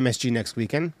in MSG next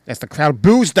weekend. As the crowd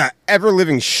boos the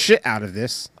ever-living shit out of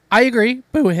this. I agree.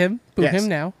 Boo him. Boo him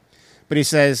now. But he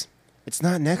says, it's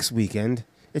not next weekend.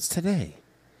 It's today.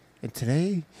 And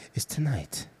today is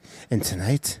tonight. And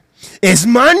tonight is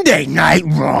Monday Night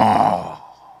Raw.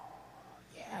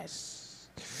 Yes.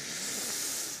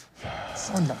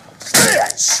 Son of a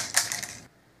bitch.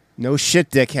 No shit,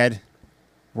 dickhead.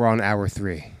 We're on hour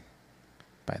 3,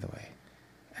 by the way.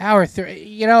 Hour 3.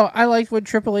 You know, I liked what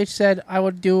Triple H said. I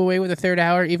would do away with a third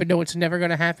hour, even though it's never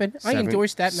going to happen. I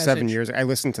endorsed that message. 7 years. I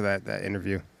listened to that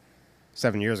interview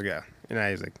 7 years ago, and I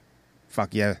was like,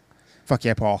 "Fuck yeah,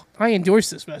 Paul." I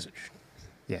endorsed this message.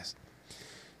 Yes.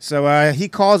 So he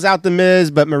calls out The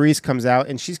Miz, but Maurice comes out,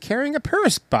 and she's carrying a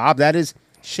purse, Bob, that is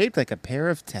shaped like a pair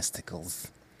of testicles.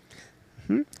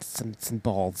 Some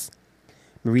balls.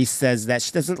 Maurice says that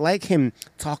she doesn't like him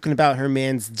talking about her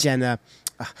man's Jenna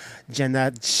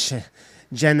Jameson.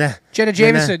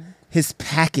 His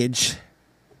package.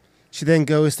 She then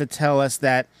goes to tell us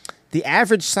that the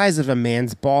average size of a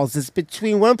man's balls is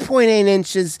between 1.8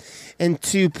 inches and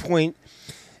 2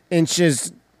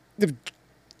 inches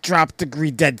drop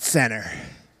degree dead center.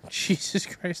 Jesus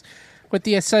Christ. With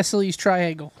the isosceles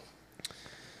triangle.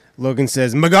 Logan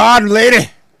says, my God, lady,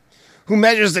 who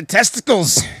measures the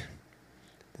testicles?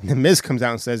 And The Miz comes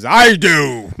out and says, I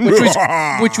do.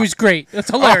 Which was great. That's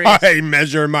hilarious. I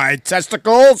measure my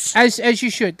testicles. As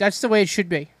you should. That's the way it should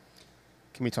be.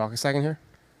 Can we talk a second here?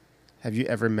 Have you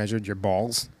ever measured your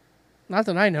balls? Not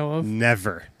that I know of.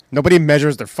 Never. Nobody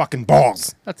measures their fucking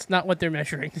balls. That's not what they're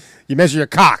measuring. You measure your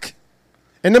cock.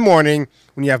 In the morning,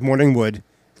 when you have morning wood,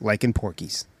 like in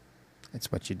Porky's.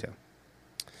 That's what you do.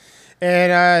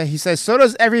 And he says, so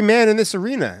does every man in this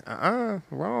arena.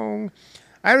 Wrong.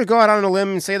 I would go out on a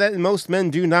limb and say that most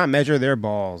men do not measure their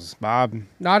balls, Bob.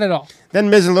 Not at all. Then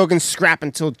Miz and Logan scrap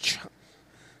until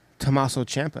Tommaso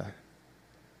Ciampa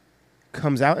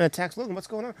comes out and attacks Logan. What's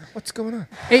going on?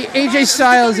 AJ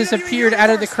Styles has appeared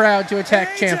out of the crowd to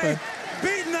attack Ciampa.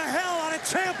 Beating the hell out of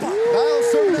Ciampa.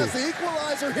 Styles serving as the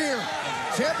equalizer here.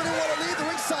 Ciampa didn't want to leave the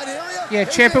ringside area. Yeah,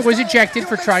 Ciampa was ejected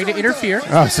for trying to interfere.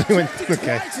 Oh, so he went,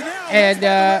 okay. And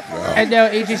now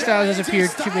AJ Styles has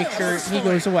appeared to make sure he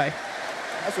goes away.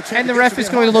 And the ref is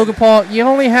going to Logan Paul. You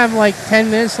only have like 10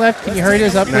 minutes left. Can you hurry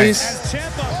this up, please?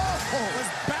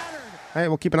 All right,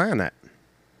 we'll keep an eye on that.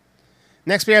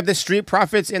 Next, we have the Street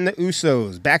Profits and the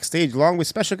Usos backstage, along with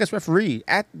special guest referee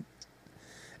at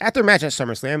their match at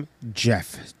SummerSlam,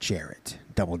 Jeff Jarrett,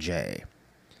 Double J.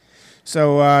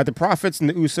 So the Profits and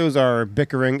the Usos are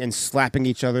bickering and slapping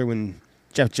each other when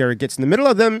Jeff Jarrett gets in the middle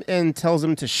of them and tells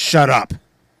them to shut up.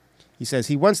 He says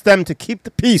he wants them to keep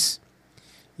the peace,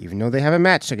 even though they have a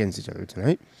match against each other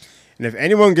tonight. And if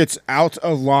anyone gets out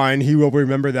of line, he will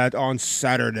remember that on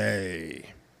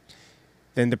Saturday.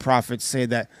 Then the Profits say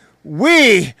that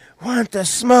we want the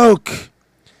smoke.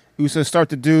 Usos start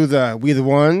to do the We the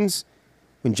Ones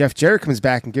when Jeff Jarrett comes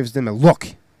back and gives them a look.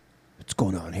 What's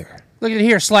going on here? Look at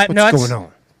here, slap nuts. What's going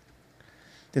on?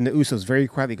 Then the Usos very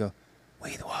quietly go,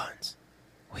 "We the ones.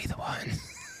 We the ones."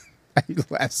 I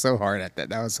laughed so hard at that.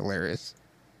 That was hilarious.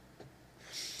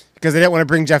 Because they didn't want to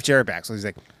bring Jeff Jarrett back. So he's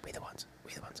like, "We the ones.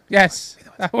 We the ones. Yes.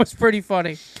 That was pretty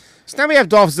funny. So now we have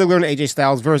Dolph Ziggler and AJ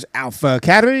Styles versus Alpha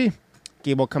Academy.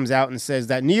 Gable comes out and says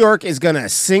that New York is going to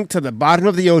sink to the bottom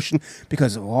of the ocean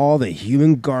because of all the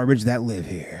human garbage that live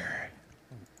here.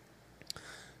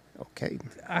 Okay.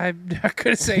 I'm not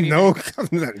going to say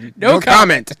anything. No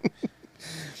comment.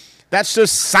 That's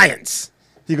just science.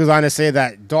 He goes on to say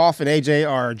that Dolph and AJ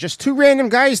are just two random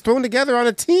guys thrown together on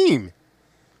a team.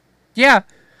 Yeah.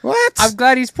 What? I'm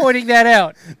glad he's pointing that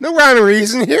out. No rhyme or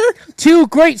reason here. Two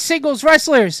great singles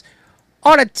wrestlers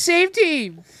on a same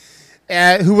team.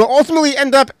 Who will ultimately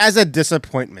end up as a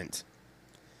disappointment.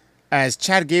 As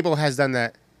Chad Gable has done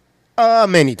that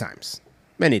many times.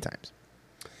 Many times.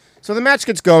 So the match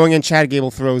gets going, and Chad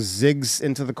Gable throws Ziggs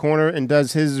into the corner and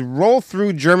does his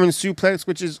roll-through German suplex,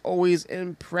 which is always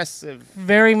impressive.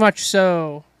 Very much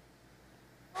so.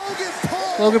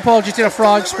 Logan Paul just did a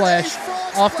frog splash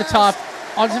off the top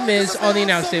onto Miz on the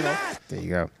announce table. There you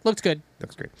go. Looks good.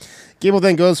 Looks great. Gable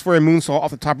then goes for a moonsault off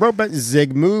the top rope, but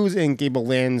Zig moves, and Gable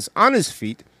lands on his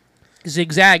feet.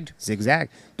 Zigzagged. Zigzag.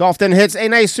 Dolph then hits a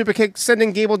nice super kick,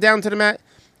 sending Gable down to the mat.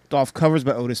 Dolph covers,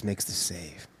 but Otis makes the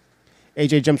save.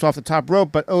 AJ jumps off the top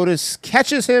rope, but Otis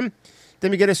catches him.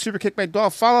 Then we get a super kick by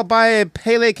Dolph, followed by a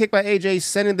Pele kick by AJ,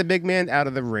 sending the big man out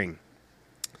of the ring.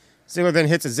 Ziggler then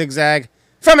hits a zigzag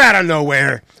from out of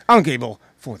nowhere on Gable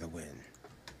for the win.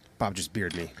 Bob just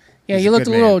bearded me. Yeah, you looked a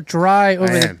little dry over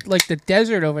the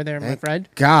desert over there, my friend.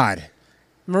 God.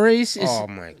 Maurice is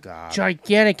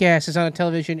gigantic ass is on the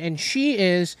television, and she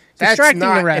is distracting the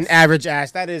ref. That's not an average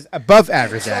ass. That is above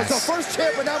average ass. It's the first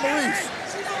champ, but now Maurice.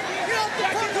 Get off the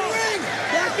fucking ring!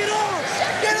 Back it off!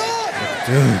 Get off!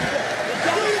 Dude.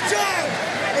 Do your job!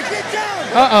 And get down!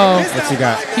 Uh-oh. What's he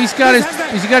got? He's got his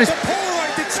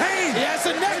Polaroid, the chain. He has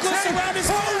a necklace around his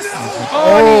waist.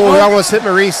 Oh, he almost hit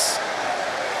Maurice.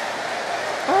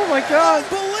 Oh, my God.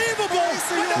 Unbelievable.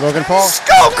 Logan Paul.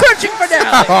 Skull crunching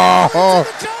finale. Oh.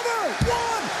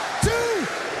 One,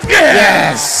 two.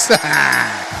 Yes.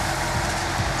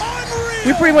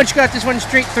 We pretty much got this one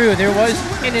straight through. There was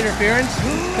an interference.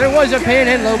 There was a pin,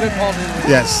 and Logan Paul did it.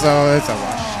 Yes, so it's a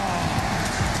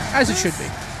wash. As it should be.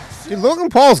 Dude, Logan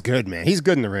Paul's good, man. He's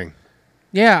good in the ring.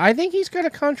 Yeah, I think he's got a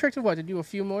contract of to do a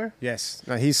few more? Yes.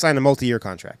 No, he's signed a multi-year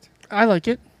contract. I like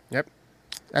it. Yep.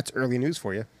 That's early news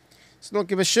for you. So don't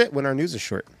give a shit when our news is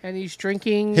short. And he's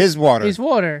drinking his water. His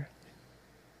water.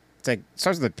 It's like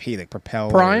starts with a P, like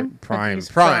Propel. Prime? Prime.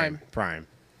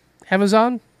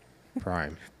 Amazon?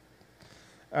 Prime.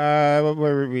 Where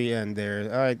would we end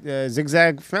there? All right,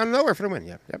 Zigzag from out of nowhere for the win.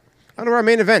 Yep. On to our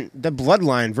main event, the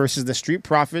Bloodline versus the Street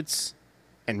Profits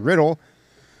and Riddle.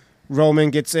 Roman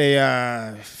gets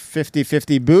a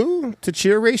 50-50 boo to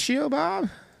cheer ratio, Bob.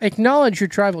 Acknowledge your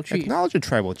tribal chief. Acknowledge your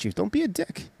tribal chief. Don't be a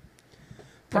dick.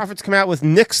 Profits come out with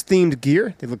Knicks-themed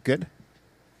gear. They look good.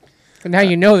 And now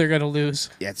you know they're going to lose.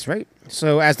 Yeah, that's right.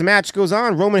 So as the match goes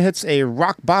on, Roman hits a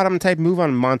rock-bottom type move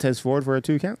on Montez Ford for a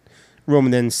 2 count.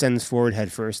 Roman then sends Ford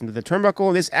headfirst into the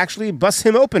turnbuckle. This actually busts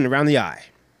him open around the eye.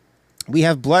 We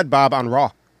have blood, Bob, on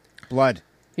Raw. Blood.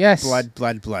 Yes.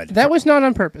 Blood. That was not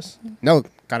on purpose. No,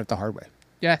 got it the hard way.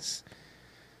 Yes.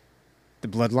 The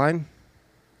bloodline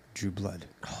drew blood.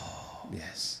 Oh.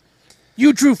 Yes.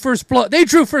 You drew first blood. They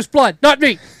drew first blood, not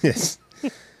me. Yes.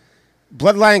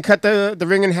 Bloodline cut the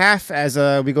ring in half as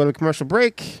we go to commercial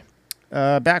break.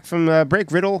 Back from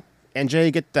break, Riddle and Jay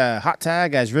get the hot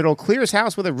tag as Riddle clears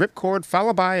house with a ripcord,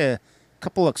 followed by a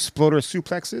couple exploder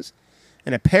suplexes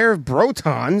and a pair of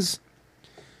brotons.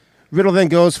 Riddle then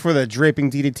goes for the draping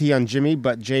DDT on Jimmy,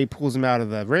 but Jay pulls him out of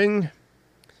the ring.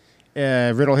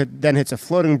 Riddle then hits a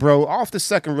floating bro off the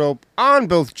second rope on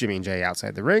both Jimmy and Jay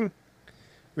outside the ring.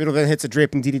 Riddle then hits a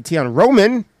draping DDT on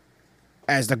Roman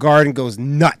as the Garden goes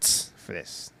nuts for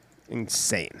this.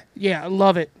 Insane. Yeah, I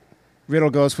love it. Riddle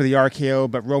goes for the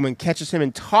RKO, but Roman catches him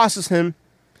and tosses him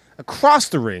across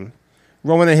the ring.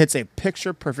 Roman then hits a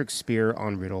picture-perfect spear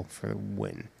on Riddle for the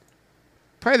win.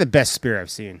 Probably the best spear I've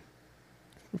seen,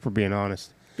 if we're being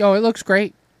honest. Oh, it looks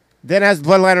great. Then as the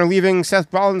Bloodline are leaving,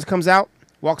 Seth Rollins comes out,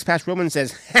 walks past Roman and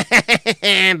says,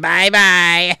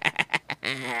 bye-bye.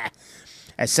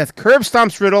 As Seth curb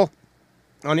stomps Riddle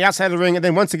on the outside of the ring, and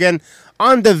then once again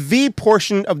on the V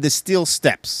portion of the steel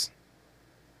steps.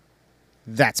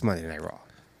 That's Monday Night Raw.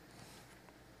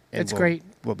 And It's great.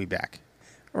 We'll be back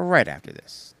right after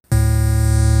this.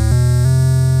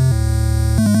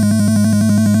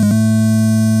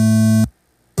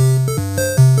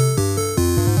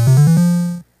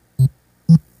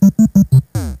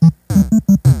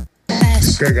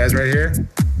 Great guys right here.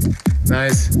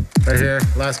 Nice. Right here.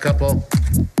 Last couple.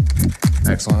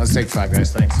 Excellent. Let's take 5,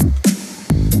 guys. Thanks.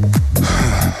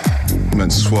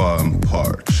 Mansoir, I'm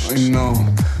parched. I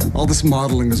know. All this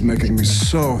modeling is making me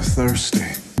so thirsty.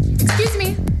 Excuse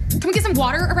me. Can we get some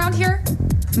water around here?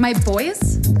 My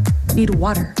boys need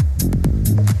water.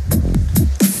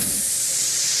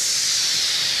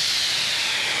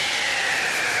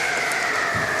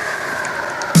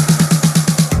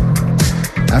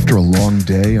 After a long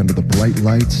day under the bright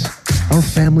lights, our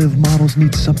family of models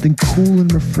needs something cool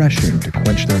and refreshing to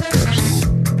quench their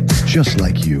thirst. Just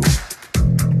like you.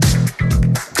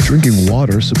 Drinking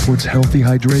water supports healthy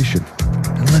hydration.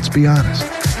 And let's be honest,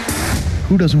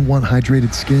 who doesn't want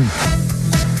hydrated skin?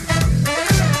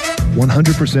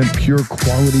 100% pure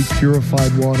quality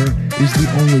purified water is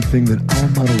the only thing that our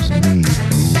models need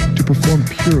to perform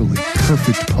purely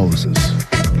perfect poses.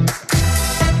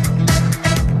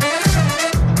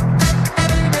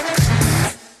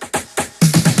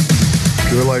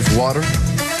 Pure Life Water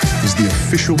is the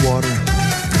official water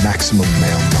of Maximum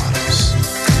Male Models.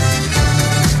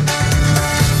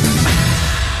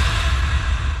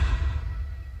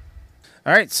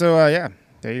 All right, so yeah,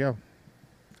 there you go.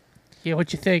 Yeah,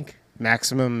 what you think?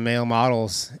 Maximum Male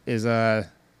Models is the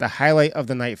highlight of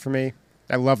the night for me.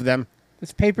 I love them.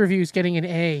 This pay-per-view is getting an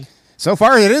A. So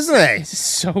far, it is an A. This is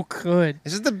so good.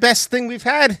 This is the best thing we've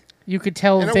had. You could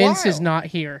tell Vince is not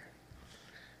here.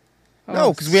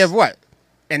 No, because we have what?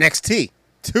 NXT.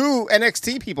 2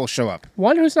 NXT people show up.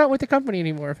 One who's not with the company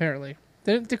anymore, apparently.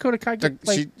 Didn't Dakota Kai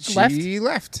left? She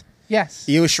left. Yes.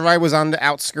 Io Shirai was on the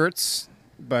outskirts,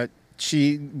 but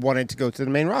she wanted to go to the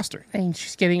main roster. And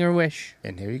she's getting her wish.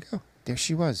 And there you go. There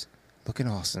she was. Looking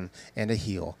awesome. And a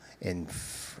heel. And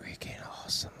freaking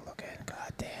awesome looking.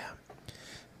 Goddamn.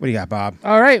 What do you got, Bob?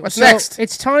 All right. What's next?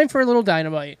 It's time for a little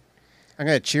Dynamite. I'm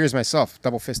going to cheers myself.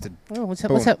 Double fisted. Oh, let's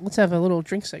have a little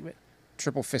drink segment.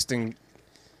 Triple fisting.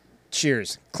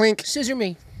 Cheers. Clink. Scissor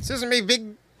me. Scissor me,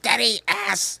 big daddy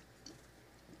ass.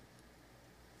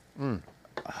 I mean,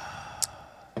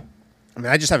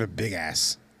 I just have a big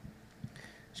ass.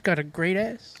 She's got a great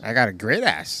ass. I got a great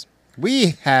ass.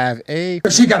 We have a...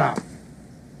 She got a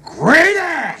great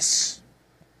ass.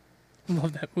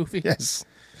 Love that movie. Yes.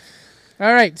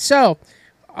 All right, so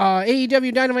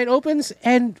AEW Dynamite opens,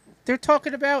 and they're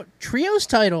talking about trios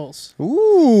titles.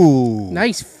 Ooh.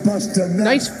 Nice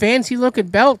fancy-looking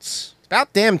belts. It's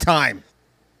about damn time.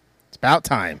 It's about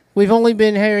time. We've only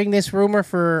been hearing this rumor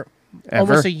for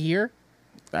almost a year.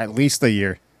 At least a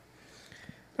year.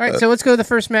 All right, so let's go to the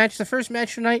first match. The first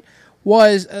match tonight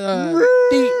was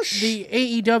the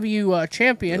AEW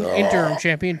champion, interim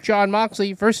champion, Jon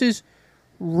Moxley versus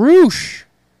Roosh.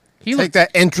 Take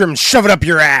that interim, shove it up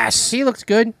your ass. He looks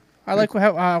good. I like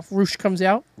how Roosh comes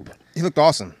out. He looked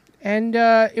awesome. And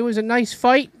it was a nice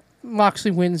fight.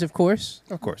 Moxley wins, of course.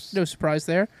 Of course. No surprise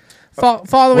there.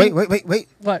 Following. Wait.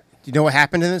 What? Do you know what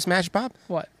happened in this match, Bob?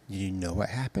 What? You know what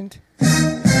happened?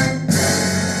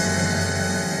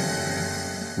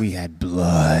 We had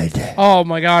blood. Oh,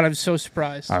 my God. I'm so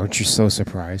surprised. Aren't you so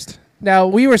surprised? Now,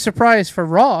 we were surprised for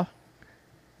Raw.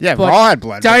 Yeah, Raw had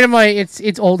blood. Dynamite,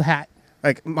 it's old hat.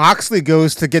 Like, Moxley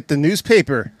goes to get the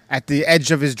newspaper at the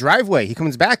edge of his driveway. He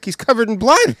comes back, he's covered in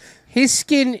blood. His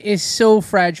skin is so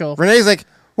fragile. Renee's like,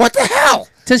 what the hell?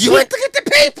 You went to get the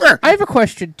paper. I have a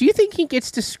question. Do you think he gets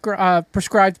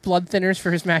prescribed blood thinners for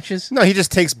his matches? No, he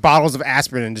just takes bottles of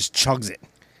aspirin and just chugs it.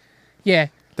 Yeah.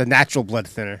 The natural blood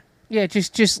thinner. Yeah,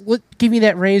 just give me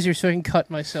that razor so I can cut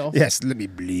myself. Yes, let me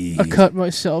bleed. I cut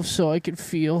myself so I can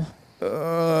feel.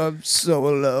 I'm so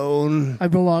alone. I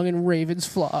belong in Raven's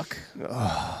flock.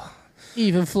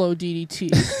 Even flow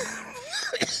DDT.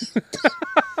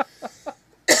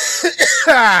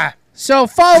 So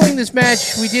following this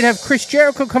match, we did have Chris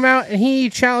Jericho come out and he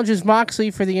challenges Moxley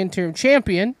for the interim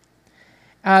champion.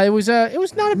 It was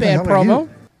not a bad promo.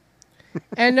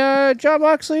 And Jon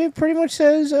Moxley pretty much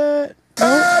says,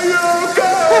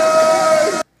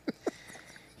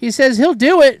 he says he'll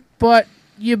do it, but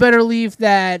you better leave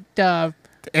that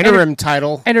interim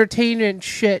title entertainment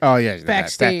shit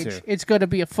backstage. That too. It's going to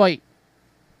be a fight.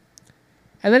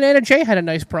 And then Anna Jay had a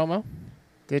nice promo.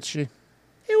 Did she?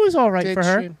 It was all right for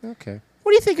her. Okay.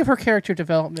 What do you think of her character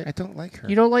development? I don't like her.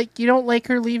 You don't like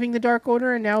her leaving the Dark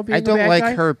Order and now being the bad guy? I don't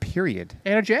like her, period.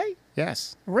 Anna Jay?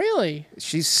 Yes. Really?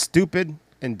 She's stupid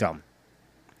and dumb.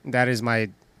 That's my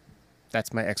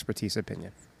expertise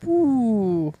opinion.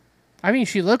 Ooh. I mean,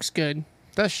 she looks good.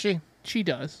 Does she? She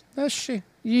does. Does she?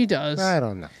 She does. I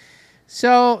don't know.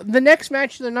 So, the next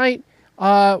match of the night,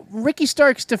 Ricky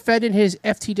Starks defended his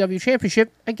FTW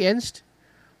championship against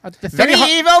Very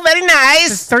evil, very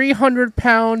nice. The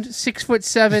 300-pound,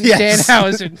 6'7" Yes.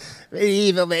 Danhausen. Very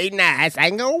evil, very nice.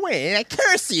 I'm going to win. I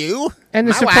curse you. And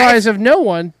the My surprise wife. of no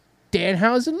one,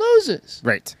 Danhausen loses.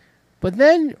 Right. But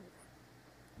then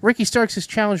Ricky Starks is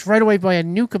challenged right away by a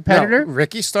new competitor. No,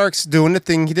 Ricky Starks doing the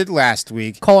thing he did last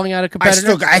week. Calling out a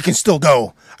competitor. I can still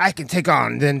go. I can take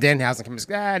on. Then Danhausen comes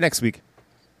next week.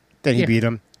 Then he beat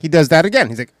him. He does that again.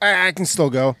 He's like, I can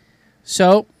still go.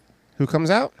 So. Who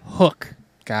comes out? Hook.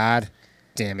 God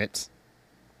damn it.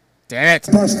 Damn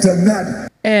it.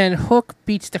 And Hook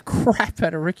beats the crap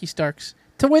out of Ricky Starks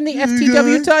to win the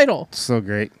FTW title. So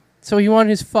great. So he won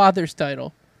his father's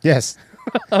title. Yes.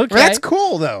 Okay. Well, that's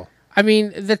cool, though. I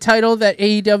mean, the title that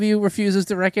AEW refuses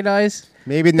to recognize.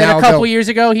 Maybe then now a couple years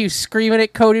ago, he was screaming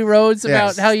at Cody Rhodes about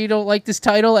Yes. how you don't like this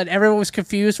title, and everyone was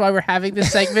confused why we're having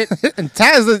this segment. And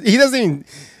Taz, he doesn't even...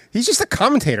 He's just a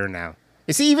commentator now.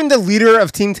 Is he even the leader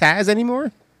of Team Taz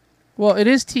anymore? Well, it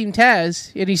is Team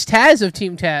Taz, and he's Taz of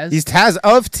Team Taz. He's Taz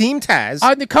of Team Taz.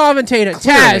 I'm the commentator,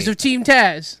 Clearly. Taz of Team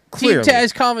Taz. Clearly. Team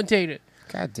Taz commentator.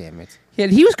 God damn it. Yeah,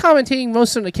 he was commentating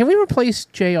most of the... Can we replace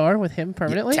JR with him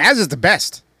permanently? Taz is the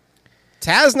best.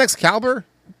 Taz and Excalibur?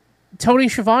 Tony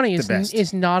Schiavone best.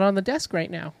 is not on the desk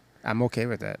right now. I'm okay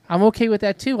with that. I'm okay with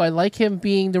that, too. I like him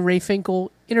being the Ray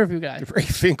Finkel interview guy. Ray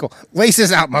Finkel.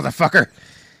 Laces out, motherfucker.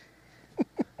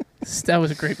 That was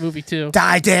a great movie, too.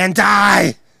 Die, Dan,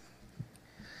 die!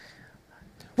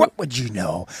 What would you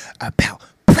know about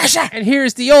pressure? And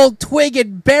here's the old Twig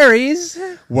and Berries.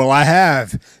 Well, I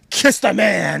have. Kissed a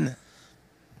man.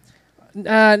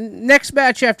 Next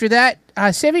match after that,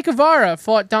 Sammy Guevara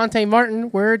fought Dante Martin,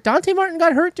 where Dante Martin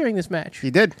got hurt during this match.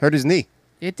 He did. Hurt his knee.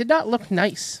 It did not look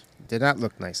nice. Did not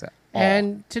look nice at all.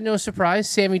 And to no surprise,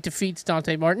 Sammy defeats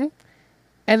Dante Martin.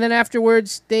 And then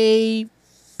afterwards, they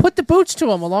put the boots to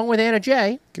him along with Anna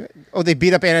Jay. Good. Oh, they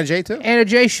beat up Anna Jay, too? Anna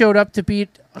Jay showed up to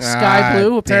beat Sky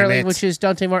Blue, apparently, damn it. which is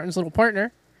Dante Martin's little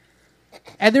partner.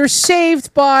 And they're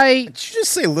saved by... Did you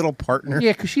just say little partner?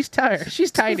 Yeah, because she's tired. She's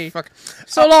tiny.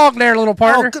 So long there, little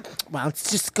partner. Oh, good. Well,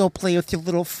 let's just go play with your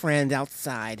little friend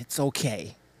outside. It's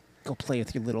okay. Go play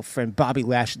with your little friend. Bobby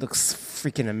Lashley looks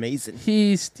freaking amazing.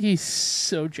 He's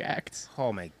so jacked.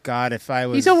 Oh, my God. If I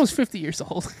was... He's almost 50 years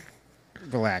old.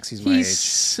 Relax. He's my age.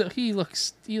 So, he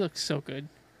looks so good.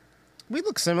 We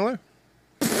look similar.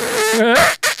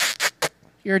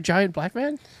 You're a giant black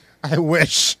man? I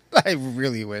wish. I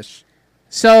really wish.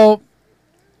 So,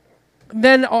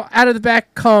 then out of the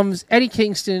back comes Eddie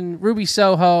Kingston, Ruby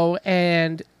Soho,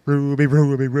 and Ruby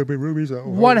Soho.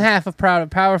 one half of Proud and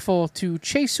Powerful to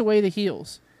chase away the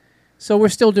heels. So we're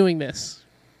still doing this.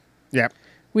 Yep.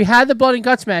 We had the Blood and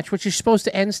Guts match, which is supposed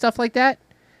to end stuff like that,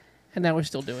 and now we're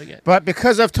still doing it. But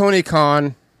because of Tony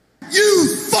Khan...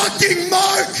 You fucking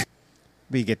mark!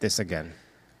 We get this again.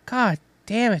 God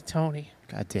damn it, Tony.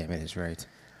 God damn it, is right.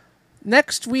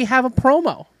 Next, we have a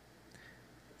promo.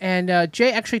 And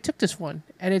Jay actually took this one,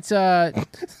 and it's I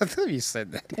thought you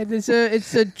said that. and it's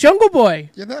a Jungle Boy.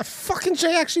 Yeah, that fucking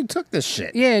Jay actually took this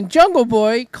shit. Yeah, and Jungle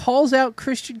Boy calls out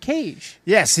Christian Cage.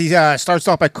 Yes, he starts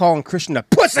off by calling Christian a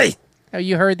pussy. Now,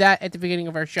 you heard that at the beginning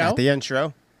of our show. At the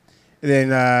intro. And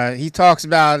then he talks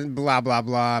about blah, blah,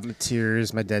 blah, my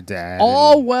tears, my dead dad.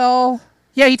 Oh, well.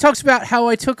 Yeah, he talks about how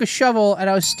I took a shovel and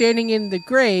I was standing in the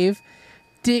grave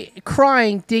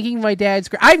crying, digging my dad's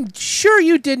grave. I'm sure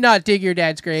you did not dig your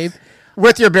dad's grave.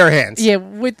 With your bare hands. Yeah,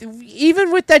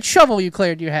 even with that shovel you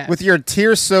claimed you had. With your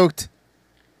tear-soaked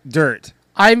dirt.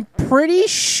 I'm pretty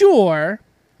sure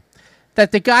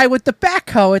that the guy with the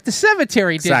backhoe at the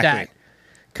cemetery did that.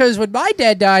 Because when my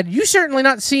dad died, you certainly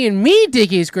not seeing me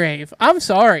dig his grave. I'm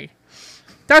sorry.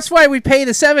 That's why we pay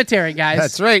the cemetery, guys.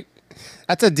 That's right.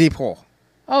 That's a deep hole.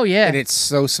 Oh, yeah. And it's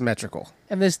so symmetrical.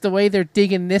 And this the way they're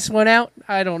digging this one out,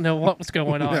 I don't know what was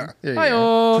going on.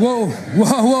 Whoa, whoa,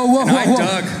 whoa. And I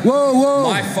dug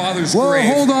my father's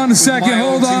grave. Hold on a second.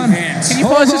 Hold on. Can you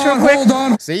pause this real quick? Hold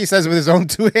on. See, he says with his own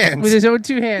two hands. With his own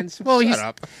two hands. Well, Shut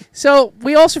up. So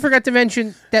we also forgot to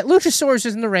mention that Luchasaurus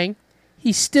is in the ring.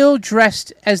 He's still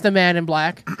dressed as the Man in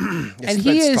Black, and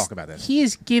let's talk about this. He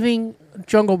is giving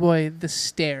Jungle Boy the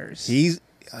stares. He's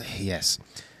yes.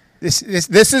 This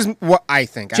is what I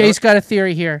think. Jay's got a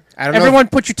theory here. Everyone,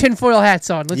 put your tinfoil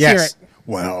hats on. Let's hear it.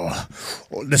 Well,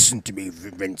 listen to me,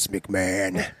 Vince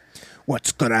McMahon.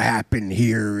 What's gonna happen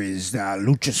here is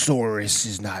Luchasaurus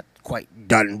is not quite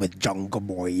done with Jungle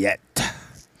Boy yet.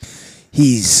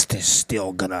 He's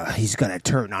gonna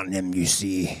turn on him. You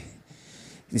see.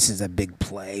 This is a big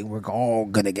play. We're all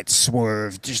going to get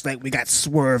swerved, just like we got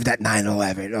swerved at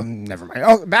 9/11. Never mind.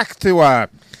 Oh, back to...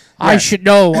 I should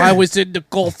know. I was in the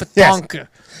Gulf of Tonka.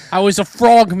 I was a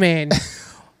frogman.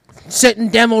 setting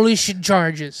demolition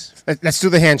charges. Let's do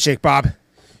the handshake, Bob.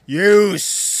 You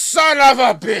son of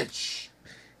a bitch!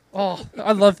 Oh,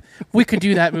 we could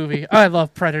do that movie. I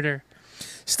love Predator.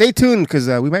 Stay tuned, because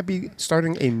we might be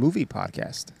starting a movie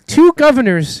podcast. 2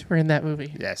 governors were in that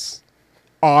movie. Yes.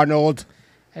 Arnold.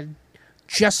 And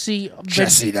Jesse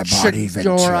the Body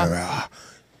Ventura.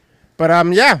 But,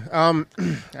 yeah.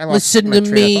 I listen to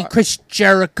me, Chris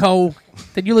Jericho.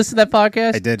 Did you listen to that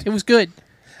podcast? I did. It was good.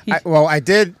 I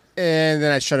did, and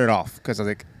then I shut it off, because I was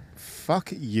like,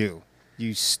 fuck you,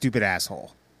 you stupid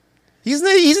asshole. He's an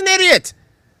idiot.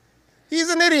 He's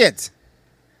an idiot.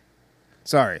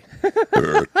 Sorry.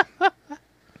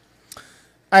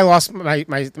 I lost my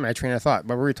train of thought.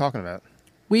 What were we talking about?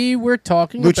 We were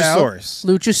talking Luchasaurus.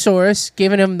 about Luchasaurus,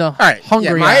 giving him the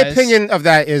hungry my eyes. opinion of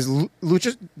that is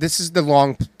this is the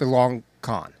long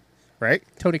con, right?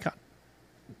 Tony Khan.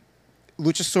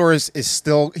 Luchasaurus is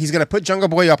still, he's going to put Jungle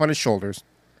Boy up on his shoulders,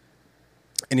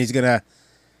 and he's going to,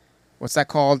 what's that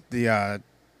called? The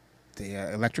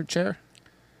electric chair?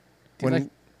 When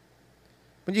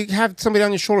you have somebody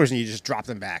on your shoulders and you just drop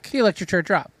them back. The electric chair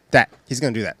drop. He's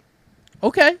going to do that.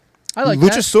 Okay. I like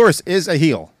that. Luchasaurus is a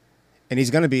heel, and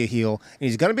he's going to be a heel, and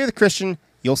he's going to be the Christian.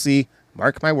 You'll see.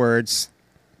 Mark my words.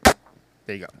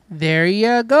 There you go. There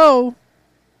you go.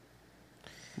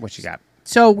 What you got?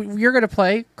 So you're going to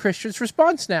play Christian's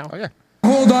response now. Oh, yeah.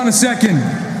 Hold on a second.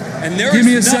 And Give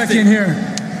me a second here.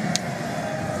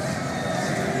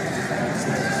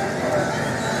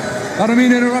 I don't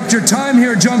mean to interrupt your time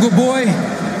here, Jungle Boy.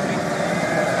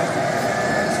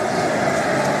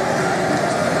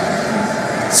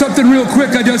 Something real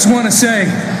quick I just want to say.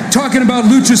 Talking about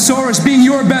Luchasaurus being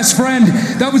your best friend,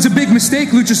 that was a big mistake,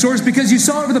 Luchasaurus, because you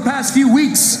saw over the past few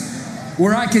weeks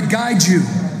where I could guide you.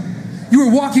 You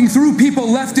were walking through people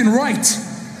left and right.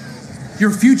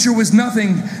 Your future was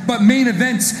nothing but main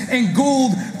events and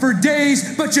gold for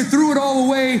days, but you threw it all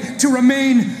away to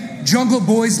remain Jungle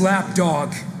Boy's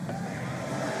lapdog.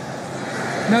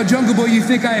 Now, Jungle Boy, you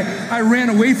think I ran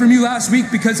away from you last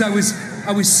week because I was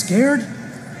scared?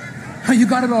 You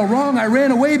got it all wrong. I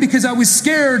ran away because I was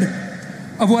scared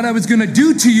of what I was going to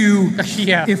do to you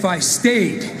if I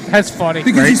stayed. That's funny.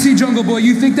 Because you see, Jungle Boy,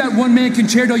 you think that one-man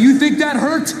concerto, you think that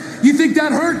hurt? You think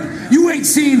that hurt? You ain't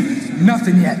seen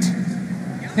nothing yet.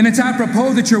 And it's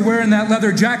apropos that you're wearing that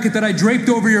leather jacket that I draped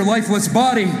over your lifeless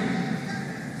body.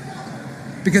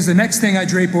 Because the next thing I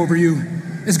drape over you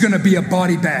is going to be a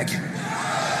body bag.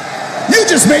 You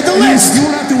just made the list! You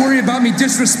won't have to worry about me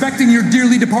disrespecting your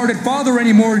dearly departed father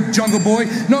anymore, Jungle Boy.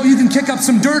 No, you can kick up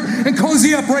some dirt and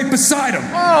cozy up right beside him.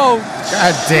 Oh!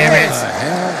 God damn it.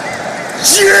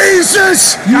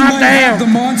 Jesus! You might have the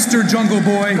monster, Jungle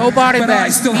Boy. Go body but bag. I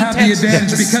still have the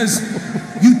advantage because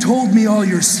you told me all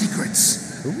your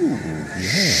secrets. Ooh,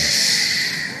 yeah.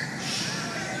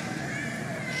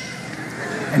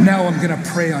 And now I'm gonna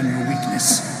prey on your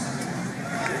weakness.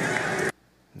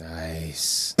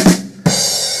 Nice.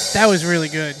 That was really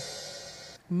good.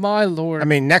 My lord. I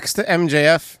mean, next to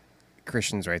MJF,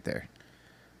 Christian's right there.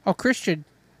 Oh, Christian.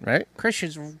 Right?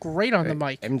 Christian's great on the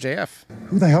mic. MJF.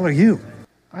 Who the hell are you?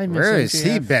 I miss Where MJF. has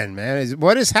he been, man?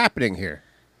 What is happening here?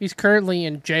 He's currently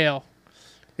in jail.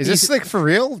 Is this like for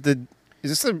real? Did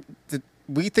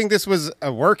we think this was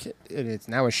a work and it's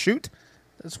now a shoot?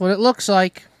 That's what it looks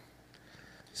like.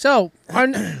 So,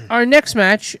 our next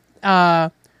match,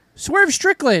 Swerve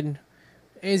Strickland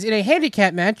is in a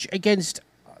handicap match against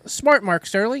Smart Mark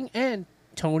Sterling and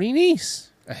Tony Nese.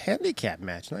 A handicap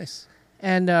match, nice.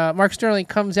 And Mark Sterling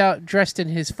comes out dressed in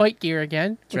his fight gear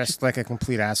again. Dressed like a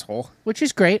complete asshole. Which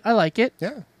is great. I like it.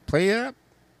 Yeah, play it up.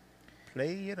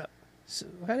 Play it up. So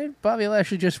how did Bobby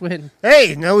Lashley just win?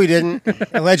 Hey, no he didn't.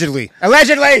 Allegedly.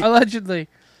 Allegedly! Allegedly.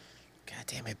 God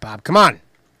damn it, Bob. Come on.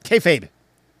 Kayfabe.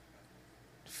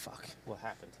 Fuck. What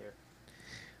happened here?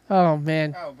 Oh,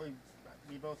 man. Oh,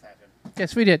 we both happened.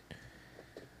 Yes, we did.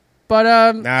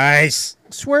 But, nice.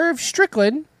 Swerve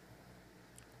Strickland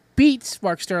beats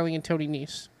Mark Sterling and Tony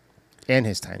Nese. And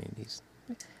his tiny niece.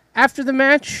 After the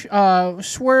match,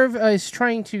 Swerve is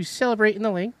trying to celebrate in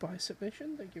the ring by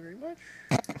submission. Thank you very much.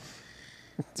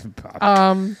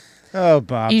 Bob.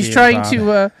 Bob. He's trying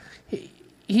to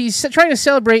he's trying to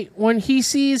celebrate when he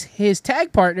sees his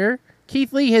tag partner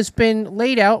Keith Lee has been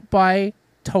laid out by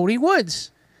Tony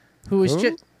Woods, who is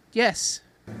just yes.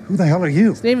 Who the hell are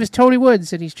you? His name is Tony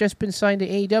Woods, and he's just been signed to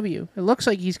AEW. It looks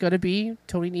like he's going to be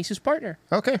Tony Nese's partner.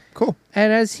 Okay, cool.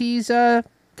 And as he's got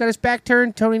his back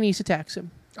turned, Tony Nese attacks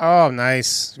him. Oh,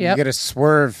 nice. Yep. You get a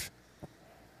swerve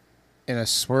in a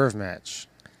swerve match.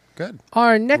 Good.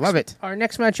 Love it. Our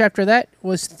next match after that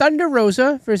was Thunder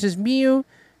Rosa versus Miyu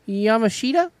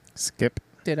Yamashita. Skip.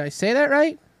 Did I say that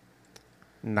right?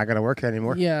 Not going to work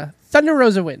anymore. Yeah. Thunder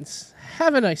Rosa wins.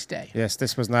 Have a nice day. Yes,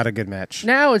 this was not a good match.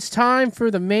 Now it's time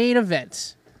for the main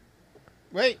event.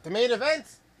 Wait, the main event?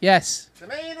 Yes. The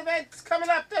main event's coming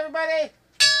up, everybody.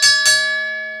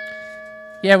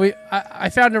 Yeah, I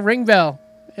found a ring bell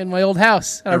in my old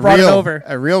house, and I brought it over.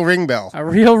 A real ring bell. A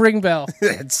real ring bell.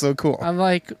 It's so cool. I'm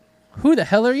like, who the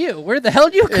hell are you? Where the hell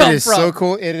did you come from? It is so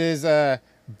cool. It is a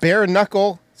bare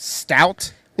knuckle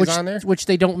stout on there. Which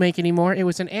they don't make anymore. It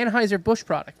was an Anheuser-Busch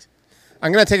product.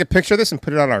 I'm going to take a picture of this and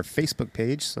put it on our Facebook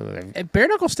page. So bare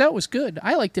knuckle stout was good.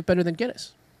 I liked it better than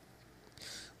Guinness.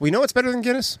 We know what's better than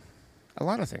Guinness? A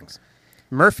lot of things.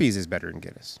 Murphy's is better than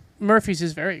Guinness. Murphy's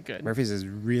is very good. Murphy's is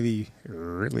really,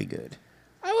 really good.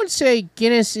 I would say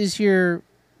Guinness is your...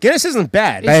 Guinness isn't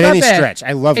bad by any stretch.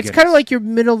 I love Guinness. It's kind of like your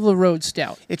middle-of-the-road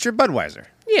stout. It's your Budweiser.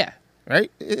 Yeah. Right?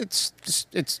 It's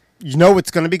you know it's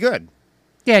going to be good.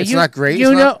 Yeah, it's not great.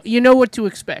 You know what to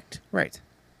expect. Right.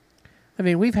 I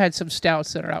mean, we've had some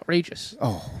stouts that are outrageous.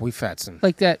 Oh, we've had some.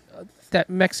 Like that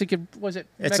Mexican, was it?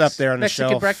 It's up there on the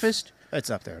Mexican shelf. breakfast? It's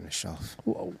up there on the shelf.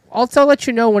 I'll let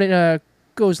you know when it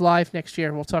goes live next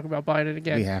year. We'll talk about buying it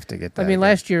again. We have to get that. I mean,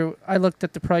 last year I looked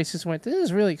at the prices and went, this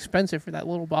is really expensive for that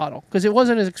little bottle. Because it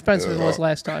wasn't as expensive as it was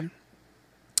last time.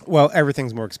 Well,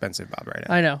 everything's more expensive, Bob, right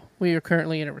now. I know. We are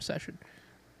currently in a recession.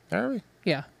 Are we?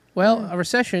 Yeah. Well, a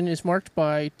recession is marked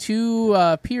by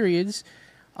 2 periods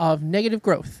of negative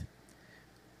growth.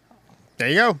 There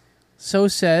you go. So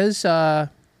says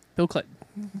Bill Clinton.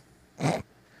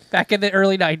 Back in the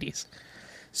early 90s.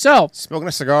 So, smoking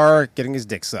a cigar, getting his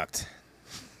dick sucked.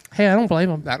 Hey, I don't blame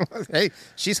him. Hey,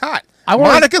 she's hot.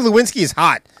 Monica Lewinsky is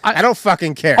hot. I don't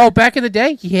fucking care. Oh, back in the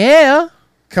day? Yeah.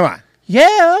 Come on.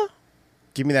 Yeah.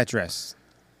 Give me that dress.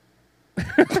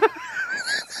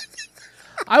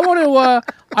 I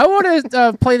want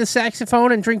to play the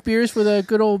saxophone and drink beers with a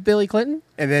good old Billy Clinton.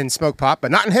 And then smoke pot, but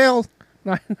not inhale.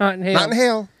 Not inhale. Not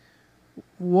inhale.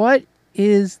 What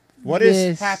is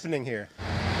happening here?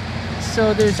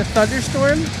 So there's a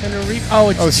thunderstorm and a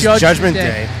it's Judgment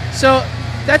Day. So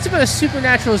that's about as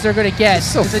supernatural as they're going to get. It's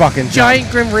so There's fucking a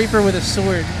giant Grim Reaper with a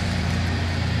sword.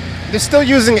 They're still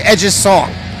using Edge's song,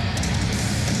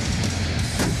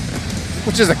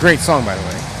 which is a great song, by the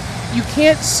way. You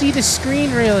can't see the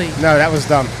screen, really. No, that was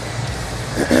dumb.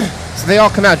 So they all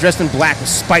come out dressed in black with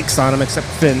spikes on them, except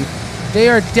Finn. They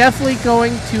are definitely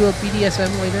going to a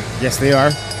BDSM later. Yes, they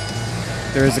are.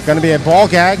 There's going to be a ball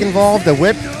gag involved, a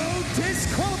whip,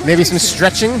 maybe some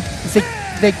stretching.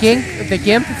 The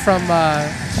Gimp from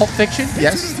Pulp Fiction.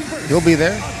 Yes, he'll be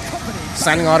there,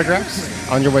 signing autographs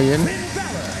on your way in.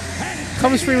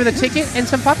 Comes free with a ticket and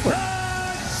some popcorn.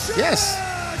 Yes,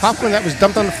 popcorn that was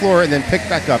dumped on the floor and then picked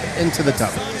back up into the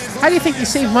tub. How do you think you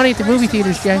save money at the movie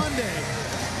theaters, Jay?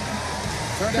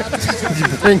 You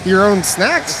bring your own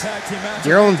snacks,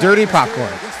 your own dirty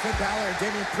popcorn.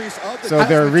 So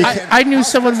I knew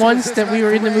someone once that we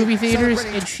were in the movie theaters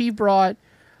and she brought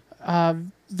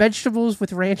vegetables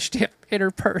with ranch dip in her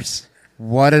purse.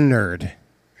 What a nerd.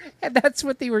 And that's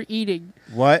what they were eating.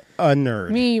 What a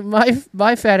nerd.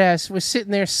 My fat ass was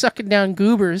sitting there sucking down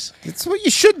goobers. That's what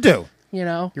you should do. You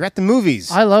know. You're at the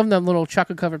movies. I love them little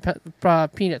chocolate-covered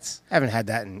peanuts. I haven't had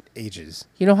that in ages.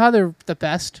 You know how they're the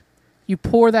best? You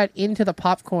pour that into the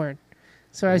popcorn.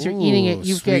 So as you're eating it,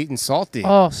 you get... Sweet and salty.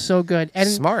 Oh, so good. And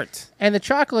smart. And the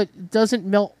chocolate doesn't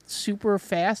melt super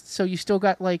fast, so you still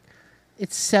got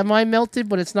it's semi-melted,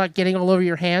 but it's not getting all over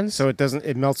your hands. So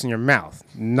it melts in your mouth,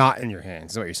 not in your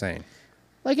hands, is what you're saying.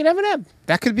 Like an M&M.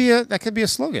 That could be a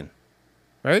slogan,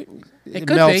 right? It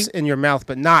could melts be. in your mouth,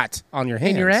 but not on your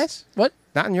hands. In your ass? What?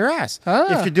 Not in your ass.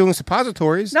 Ah. If you're doing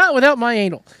suppositories. Not without my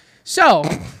anal. So,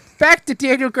 back to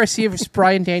Daniel Garcia versus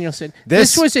Bryan Danielson.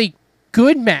 This was a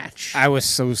good match. I was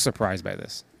so surprised by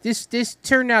this. This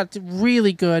turned out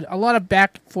really good. A lot of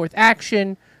back and forth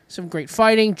action. Some great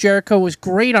fighting. Jericho was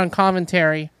great on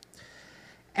commentary.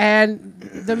 And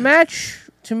the match,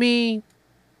 to me,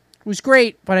 was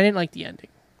great, but I didn't like the ending.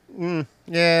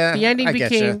 Yeah, the ending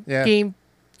became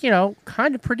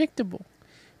kind of predictable.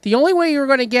 The only way you were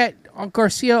going to get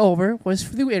Garcia over was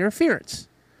through interference.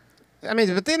 I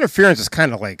mean, but the interference is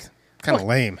kind of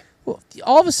lame. Well,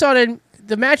 all of a sudden,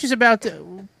 the match is about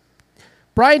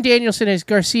Bryan Danielson has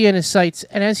Garcia in his sights,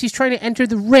 and as he's trying to enter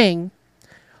the ring,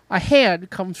 a hand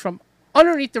comes from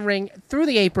underneath the ring through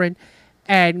the apron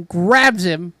and grabs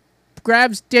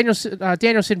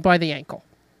Danielson by the ankle.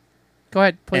 Go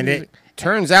ahead. And it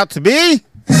turns out to be...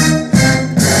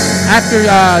 After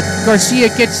Garcia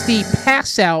gets the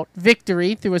pass-out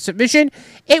victory through a submission,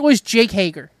 it was Jake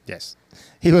Hager. Yes.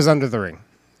 He was under the ring.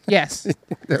 Yes.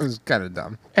 That was kind of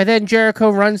dumb. And then Jericho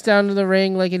runs down to the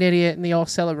ring like an idiot, and they all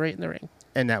celebrate in the ring.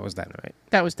 And that was Dynamite.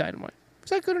 That was Dynamite. Was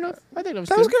that good enough? I think that was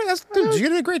That good. was good. Dude, you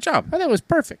did a great job. I think it was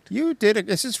perfect. You did it.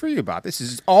 This is for you, Bob.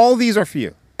 All these are for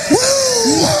you.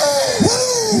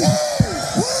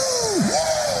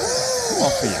 All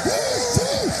for you.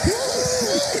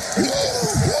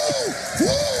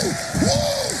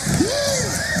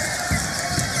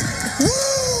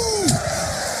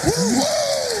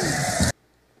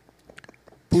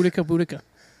 Boudica.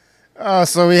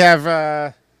 So we have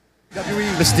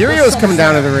Mysterio's coming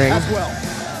down to the ring.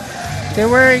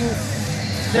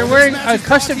 They're wearing a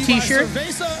custom T-shirt.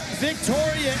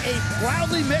 Victoria, a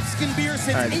proudly Mexican beer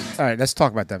since All right, let's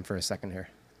talk about them for a second here.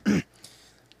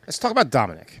 Let's talk about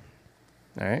Dominic.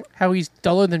 All right. How he's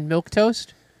duller than milk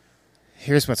toast.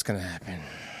 Here's what's going to happen.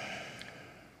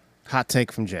 Hot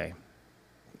take from Jay.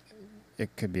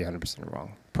 It could be 100%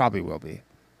 wrong. Probably will be.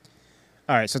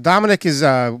 All right, so Dominic is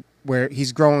where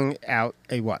he's growing out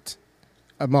a what?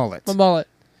 A mullet. A mullet.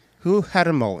 Who had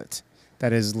a mullet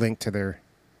that is linked to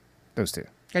those two?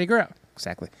 Eddie Guerrero.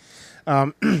 Exactly.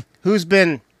 Who's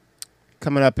been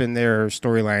coming up in their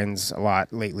storylines a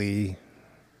lot lately?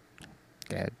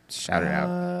 Go ahead, shout it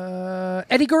out.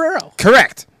 Eddie Guerrero.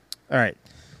 Correct. All right.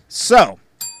 So,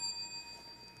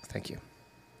 thank you.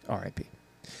 R.I.P.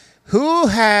 Who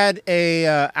had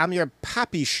a I'm Your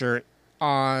Papi shirt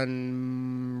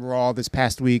on Raw this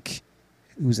past week?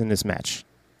 Who's in this match?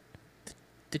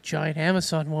 The giant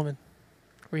Amazon woman,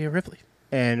 Rhea Ripley.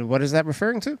 And what is that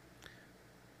referring to?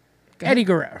 Eddie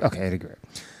Guerrero. Okay, Eddie Guerrero.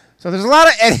 So there's a lot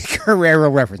of Eddie Guerrero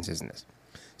references in this.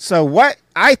 So what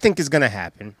I think is going to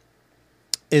happen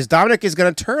is Dominic is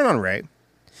going to turn on Ray.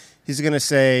 He's going to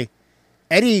say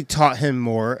Eddie taught him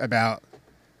more about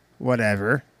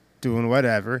doing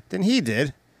whatever, than he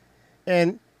did.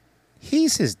 And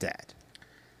he's his dad.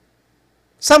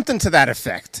 Something to that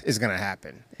effect is going to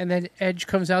happen. And then Edge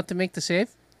comes out to make the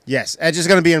save? Yes, Edge is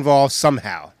going to be involved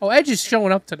somehow. Oh, Edge is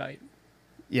showing up tonight.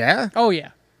 Yeah? Oh,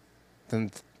 yeah.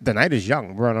 Then the night is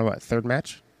young. We're on a third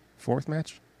match? Fourth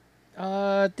match?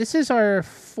 This is our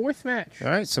fourth match. All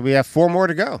right, so we have 4 more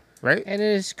to go, right? And it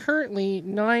is currently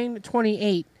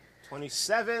 9:28.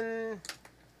 27.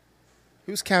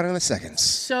 Who's counting the seconds?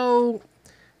 So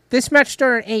this match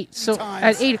started at 8. So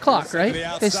at 8 o'clock, right?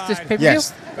 This pay-per-view?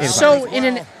 Yes. So in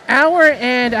an hour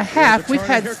and a half, we've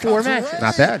had 4 matches.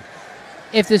 Not bad.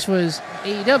 If this was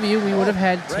AEW, we would have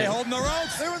had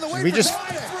 2. We just...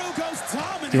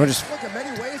 Do you want to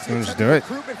just do it?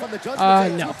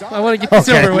 No. I want to get this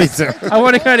over with. Me too. I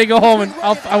want to kind of go home and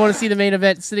I want to see the main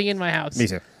event sitting in my house. Me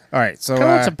too. All right, so... I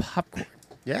want some popcorn.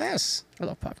 Yes. I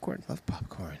love popcorn. Love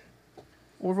popcorn.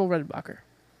 Orville Redenbacher.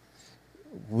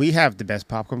 We have the best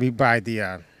popcorn. We buy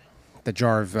the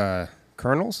jar of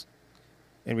kernels,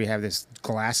 and we have this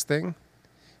glass thing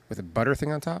with a butter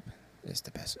thing on top. It's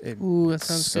the best. Ooh, that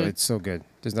sounds good. It's so good.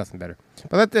 There's nothing better.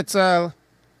 But that's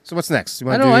so what's next?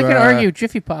 I know. I can argue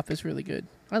Jiffy Pop is really good.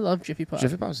 I love Jiffy Pop.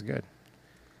 Jiffy Pop is good.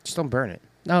 Just don't burn it.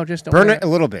 No, just don't burn it a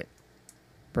little bit.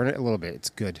 Burn it a little bit. It's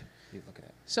good.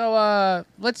 So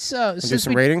let's do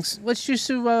some ratings. Let's do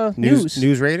some news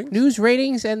ratings. News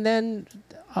ratings, and then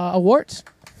awards.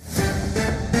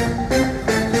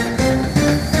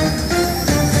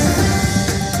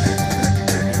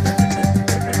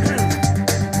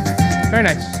 Very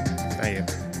nice. Thank you.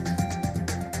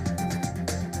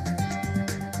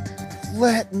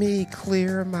 Let me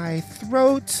clear my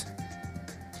throat.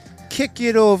 Kick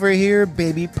it over here,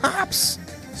 baby pops.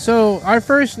 So our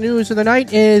first news of the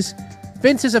night is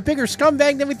Vince is a bigger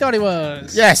scumbag than we thought he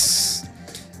was. Yes.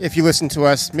 If you listen to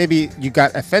us, maybe you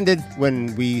got offended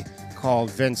when we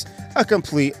called Vince a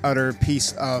complete, utter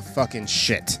piece of fucking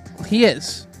shit. He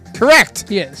is. Correct.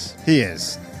 He is. He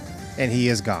is. And he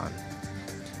is gone.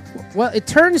 Well, it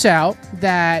turns out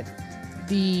that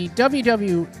the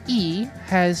WWE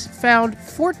has found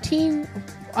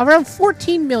around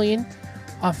 14 million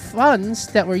of funds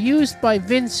that were used by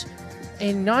Vince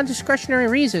in non-discretionary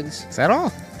reasons. Is that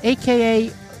all?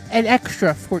 AKA an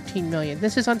extra 14 million.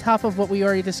 This is on top of what we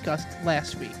already discussed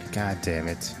last week. God damn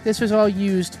it. This was all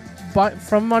used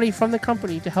from money from the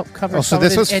company to help cover some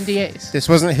of his NDAs. This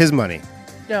wasn't his money.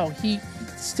 No,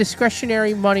 it's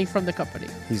discretionary money from the company.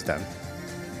 He's done.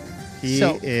 He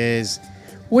is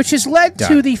which has led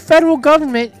done. to the federal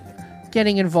government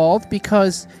getting involved,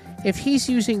 because if he's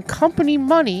using company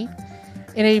money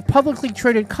in a publicly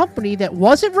traded company that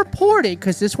wasn't reported,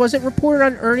 because this wasn't reported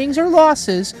on earnings or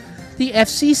losses, the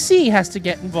FCC has to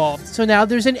get involved. So now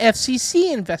there's an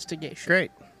FCC investigation.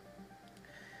 Great.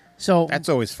 So that's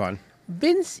always fun.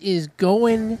 Vince is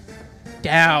going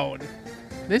down.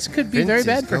 This could be very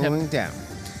bad for him. Vince is going down.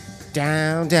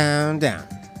 Down, down, down.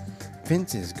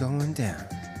 Vince is going down.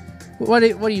 What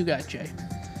do you got, Jay?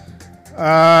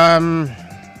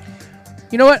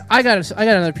 You know what? I got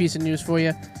another piece of news for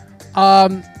you.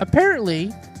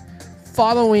 Apparently,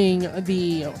 following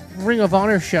the Ring of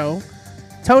Honor show,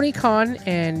 Tony Khan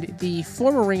and the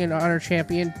former Ring of Honor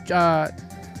champion,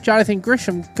 Jonathan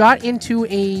Gresham, got into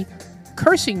a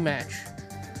cursing match.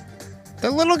 The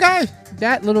little guy?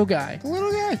 That little guy. The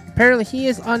little guy. Apparently, he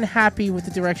is unhappy with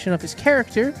the direction of his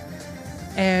character,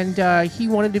 and he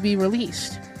wanted to be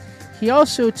released. He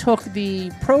also took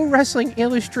the Pro Wrestling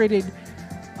Illustrated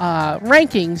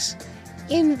rankings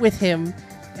in with him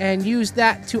and used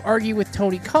that to argue with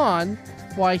Tony Khan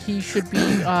why he should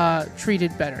be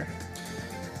treated better.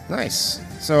 Nice.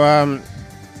 So,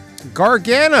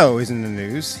 Gargano is in the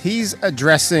news. He's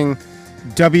addressing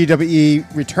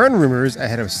WWE return rumors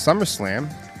ahead of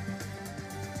SummerSlam.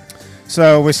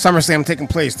 So, with SummerSlam taking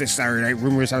place this Saturday night,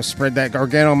 rumors have spread that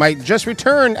Gargano might just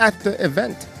return at the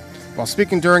event. While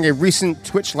speaking during a recent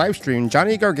Twitch livestream,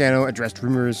 Johnny Gargano addressed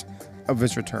rumors of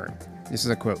his return. This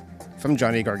is a quote from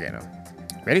Johnny Gargano.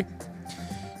 Ready?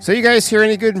 So you guys hear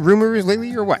any good rumors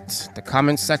lately or what? The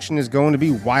comments section is going to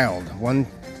be wild one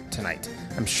tonight.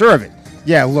 I'm sure of it.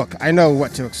 Yeah, look, I know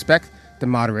what to expect. The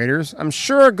moderators, I'm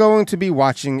sure, are going to be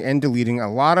watching and deleting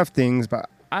a lot of things, but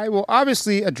I will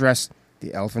obviously address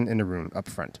the elephant in the room up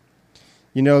front.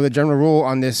 You know the general rule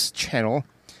on this channel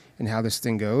and how this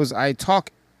thing goes. I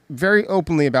talk very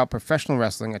openly about professional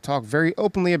wrestling. I talk very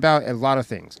openly about a lot of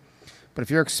things. But if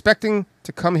you're expecting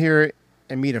to come here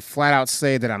and me to flat out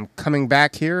say that I'm coming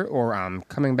back here or I'm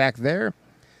coming back there,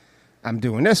 I'm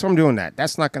doing this or I'm doing that.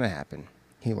 That's not going to happen.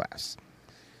 He laughs.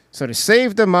 So to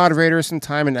save the moderators some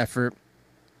time and effort,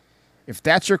 if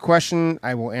that's your question,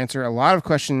 I will answer a lot of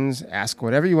questions. Ask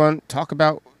whatever you want. Talk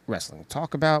about wrestling.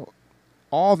 Talk about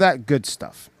all that good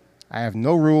stuff. I have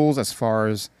no rules as far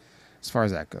as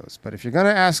that goes. But if you're going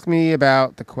to ask me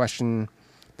about the question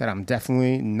that I'm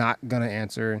definitely not going to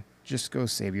answer, just go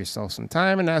save yourself some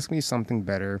time and ask me something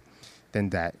better than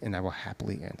that, and I will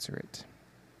happily answer it.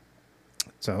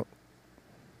 So,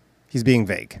 he's being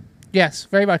vague. Yes,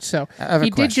 very much so.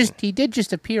 He did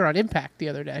just appear on Impact the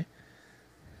other day.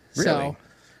 Really?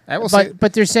 So,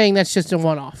 but they're saying that's just a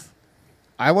one-off.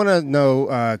 I want to know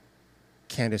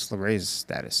Candice LeRae's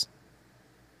status.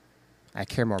 I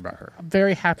care more about her. A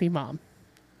very happy mom.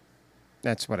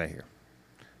 That's what I hear.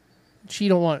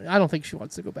 I don't think she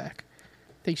wants to go back.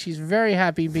 I think she's very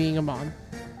happy being a mom.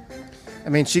 I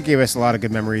mean, she gave us a lot of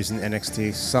good memories in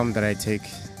NXT, some that I take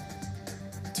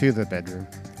to the bedroom.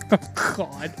 Oh,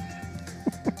 God.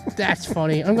 That's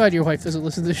funny. I'm glad your wife doesn't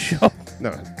listen to this show.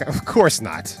 No, of course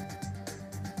not.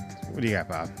 What do you got,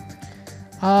 Bob?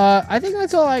 I think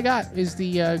that's all I got is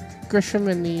the Grisham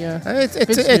and the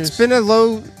It's been a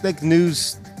low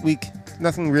news week.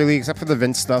 Nothing really except for the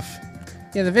Vince stuff.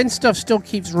 Yeah, the Vince stuff still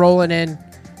keeps rolling in.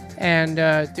 And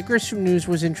the Grisham news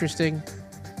was interesting,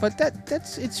 but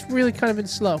it's really kind of been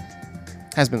slow.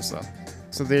 Has been slow.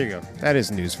 So there you go. That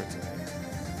is news for today.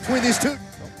 Between these two.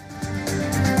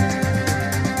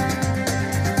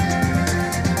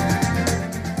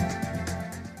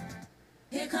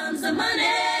 Here comes the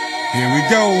money. Here we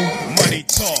go. Money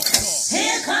talk.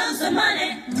 Here comes the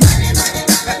money.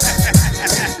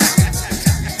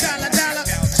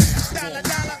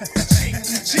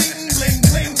 Ching, bling,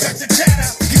 bling, cut the chatter.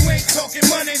 You ain't talking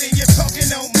money, then you're talking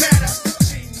no matter.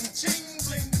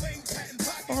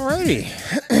 Alrighty.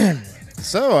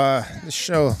 So, this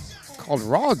show called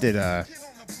Raw did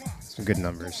some good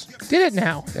numbers. Did it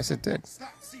now? Yes, it did.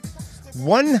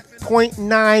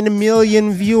 1.9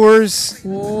 million viewers.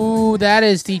 Ooh, that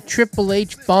is the Triple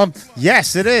H bump.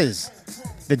 Yes, it is.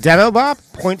 The demo Bob,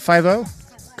 0.50.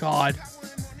 God.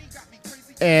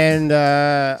 And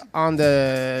on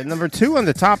the number 2 on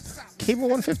the top, Cable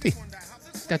 150.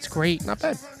 That's great. Not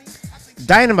bad.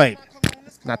 Dynamite,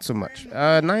 not so much.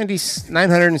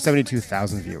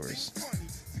 972,000 viewers.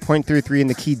 0.33 in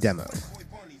the key demo.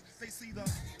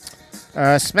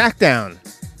 SmackDown,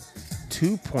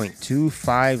 2.25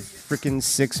 freaking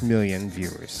 6 million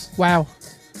viewers. Wow.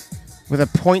 With a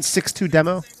 0.62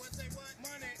 demo?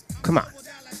 Come on.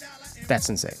 That's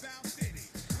insane.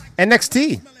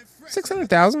 NXT,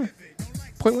 600,000.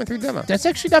 0.13 demo. That's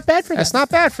actually not bad for them. That's not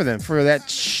bad for them. For that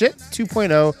shit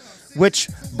 2.0, which,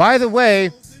 by the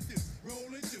way,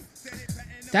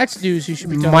 that's news you should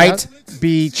be talking might about.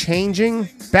 be changing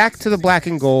back to the black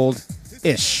and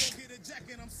gold-ish.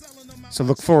 So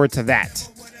look forward to that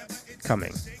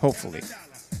coming, hopefully.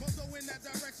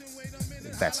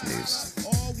 That's news.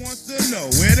 All wants to know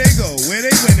where they go, where they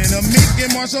winning. A Mick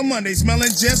and Marshall Monday smelling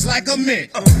just like a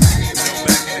mint.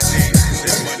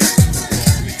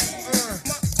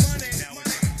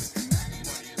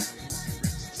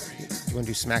 You want to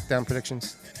do SmackDown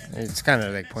predictions? It's kind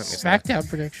of like pointless. SmackDown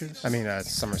predictions. I mean,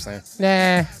 SummerSlam.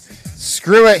 Nah.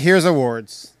 Screw it. Here's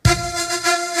awards.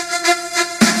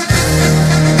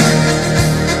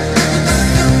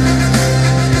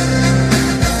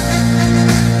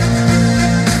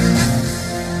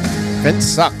 Vince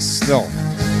sucks still.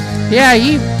 Yeah,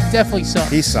 he definitely sucks.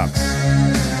 He sucks.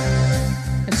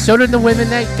 And so did the women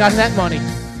that got that money.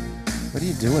 What are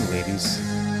you doing, ladies?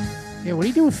 Yeah, what are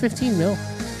you doing with 15 mil?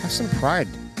 Have some pride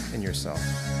in yourself.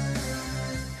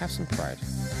 Have some pride.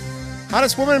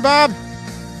 Hottest woman, Bob.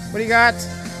 What do you got?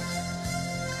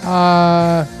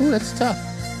 Ooh, that's tough.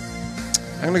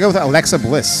 I'm going to go with Alexa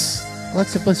Bliss.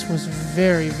 Alexa Bliss was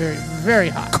very, very, very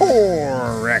hot.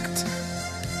 Correct.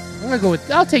 I'm going to go with...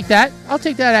 I'll take that. I'll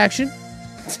take that action.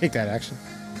 Take that action.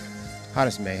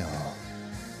 Hottest male.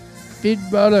 Finn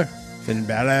Balor. Finn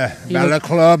Balor. Balor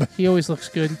Club. He always looks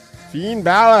good. Finn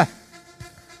Balor.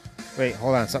 Wait,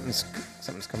 hold on. Something's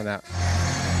coming out.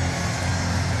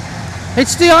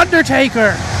 It's The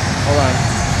Undertaker. Hold on.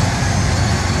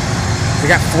 We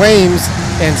got flames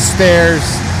and stairs.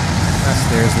 Not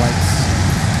stairs, lights.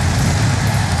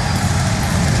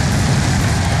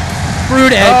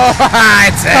 Brood Edge. Oh,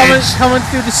 it's Edge. Coming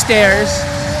through the stairs.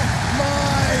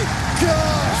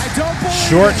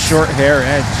 Short hair,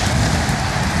 Edge.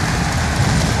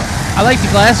 I like the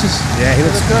glasses. Yeah, he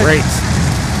looks great.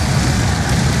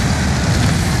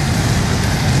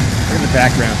 Look at the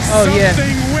background. Oh, yeah.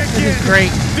 This is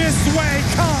great. This way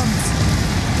comes.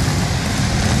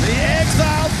 The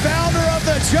exiled founder of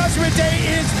the Judgment Day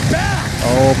is back.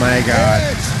 Oh, my God.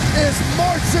 Edge is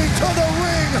marching to the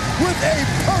ring with a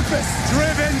purpose.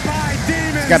 Driven by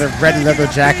demons. He's got a red leather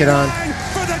jacket on.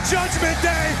 For the Judgment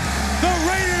Day, the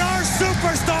Rated R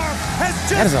Superstar has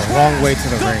just that is a long way to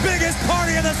the ring. The biggest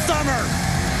party of the summer.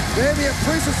 Damian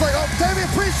Priest is like, oh,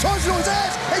 Damian Priest charging on his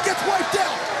Edge and gets wiped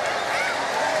out.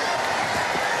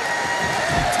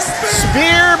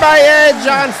 Spear by Edge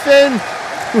on Finn,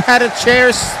 who had a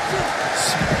chair.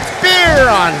 Spear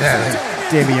on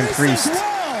Damian Priest.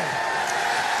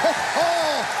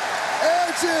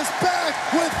 Edge is back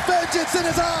with vengeance in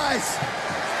his eyes.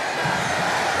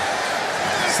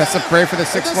 Sets up Bray for the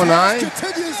 619.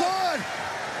 Continues on.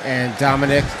 And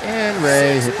Dominic and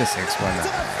Ray hit the 619. To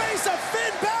the face of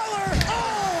Finn Balor.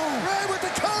 Oh, Ray with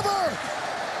the cover.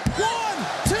 1,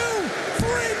 2,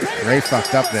 3. Ray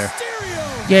fucked up there.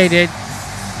 Yeah, he did.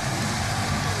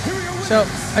 So,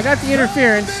 I got the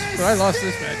interference, but I lost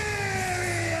this match.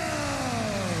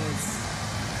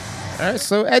 All right,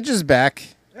 so Edge is back.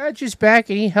 Edge is back,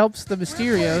 and he helps the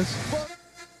Mysterios.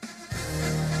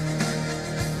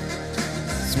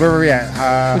 So where were we at?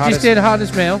 We just did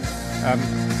hottest male.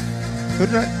 Who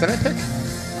did I pick?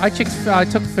 I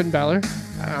took Finn Balor.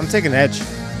 I'm taking Edge.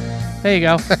 There you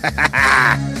go.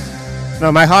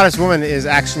 No, my hottest woman is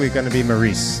actually going to be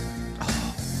Maurice.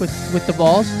 With the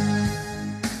balls?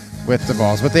 With the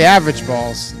balls. With the average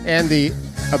balls and the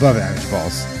above average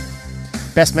balls.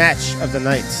 Best match of the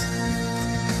night.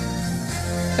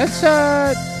 That's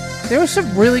there were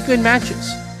some really good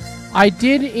matches. I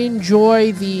did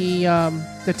enjoy the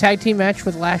tag team match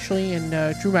with Lashley and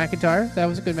Drew McIntyre. That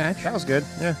was a good match. That was good,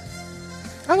 yeah.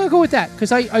 I'm going to go with that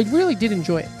because I really did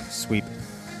enjoy it. Sweep.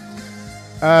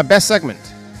 Best segment.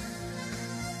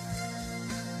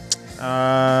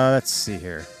 Let's see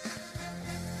here.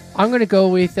 I'm going to go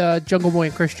with Jungle Boy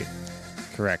and Christian.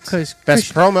 Correct.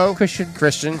 Best promo.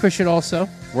 Christian also.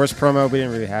 Worst promo we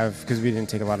didn't really have because we didn't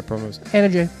take a lot of promos. Anna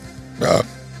Jay.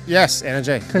 Yes, Anna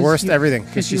Jay. Worst everything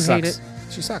because she sucks. Hate it.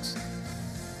 She sucks.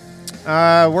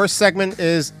 Worst segment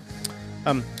is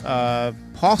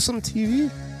Possum TV.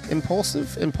 Impulse.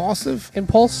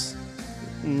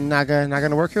 Not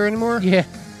gonna work here anymore. Yeah.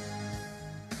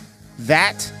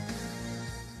 That.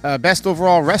 Best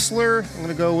overall wrestler. I'm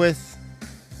gonna go with.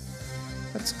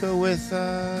 Let's go with.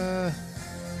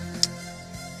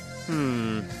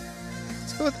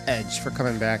 Let's go with Edge for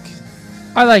coming back.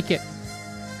 I like it.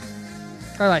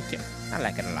 I liked it. I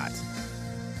like it a lot.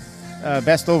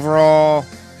 Best overall.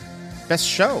 Best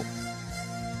show.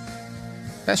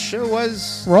 Best show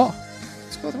was Raw.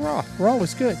 Let's go with Raw. Raw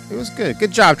was good. It was good.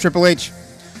 Good job, Triple H.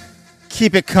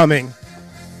 Keep it coming.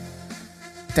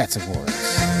 That's awards.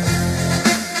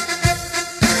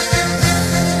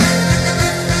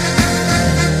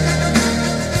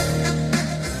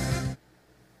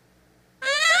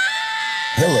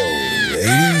 Hello,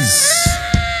 ladies.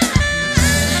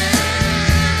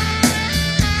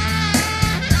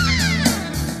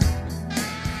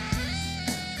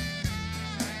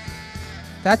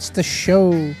 That's the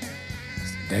show.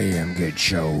 It's a damn good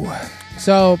show.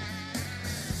 So,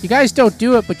 you guys don't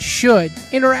do it, but you should.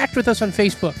 Interact with us on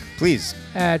Facebook. Please.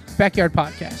 At Backyard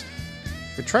Podcast.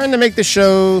 We're trying to make the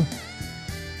show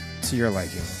to your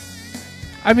liking.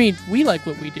 I mean, we like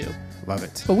what we do. Love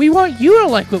it. But we want you to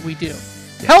like what we do.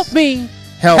 Yes. Help me.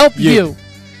 Help you.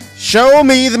 Show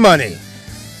me the money.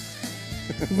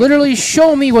 Literally,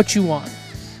 show me what you want.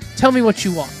 Tell me what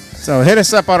you want. So hit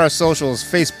us up on our socials.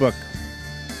 Facebook.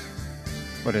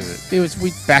 What is it? It was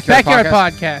Backyard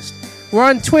Podcast. We're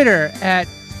on Twitter at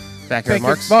Backyard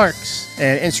Marks.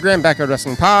 And Instagram, Backyard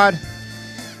Wrestling Pod.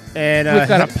 And we've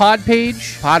got a pod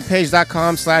page.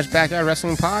 Podpage.com/Backyard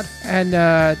Wrestling Pod.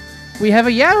 And we have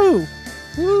a Yahoo.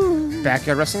 Woo.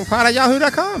 Backyard Wrestling Pod at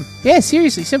yahoo.com. Yeah,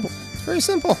 seriously, simple. It's very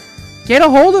simple. Get a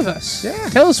hold of us. Yeah.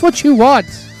 Tell us what you want.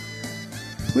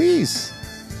 Please.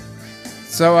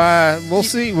 So we'll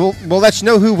see. We'll let you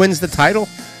know who wins the title.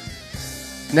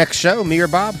 Next show, me or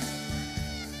Bob.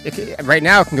 Right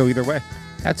now, it can go either way.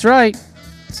 That's right.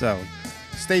 So,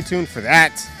 stay tuned for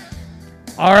that.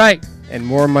 All right. And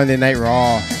more Monday Night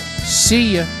Raw.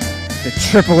 See ya. The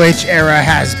Triple H era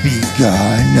has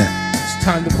begun. It's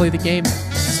time to play the game.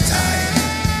 It's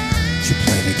time to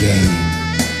play the game.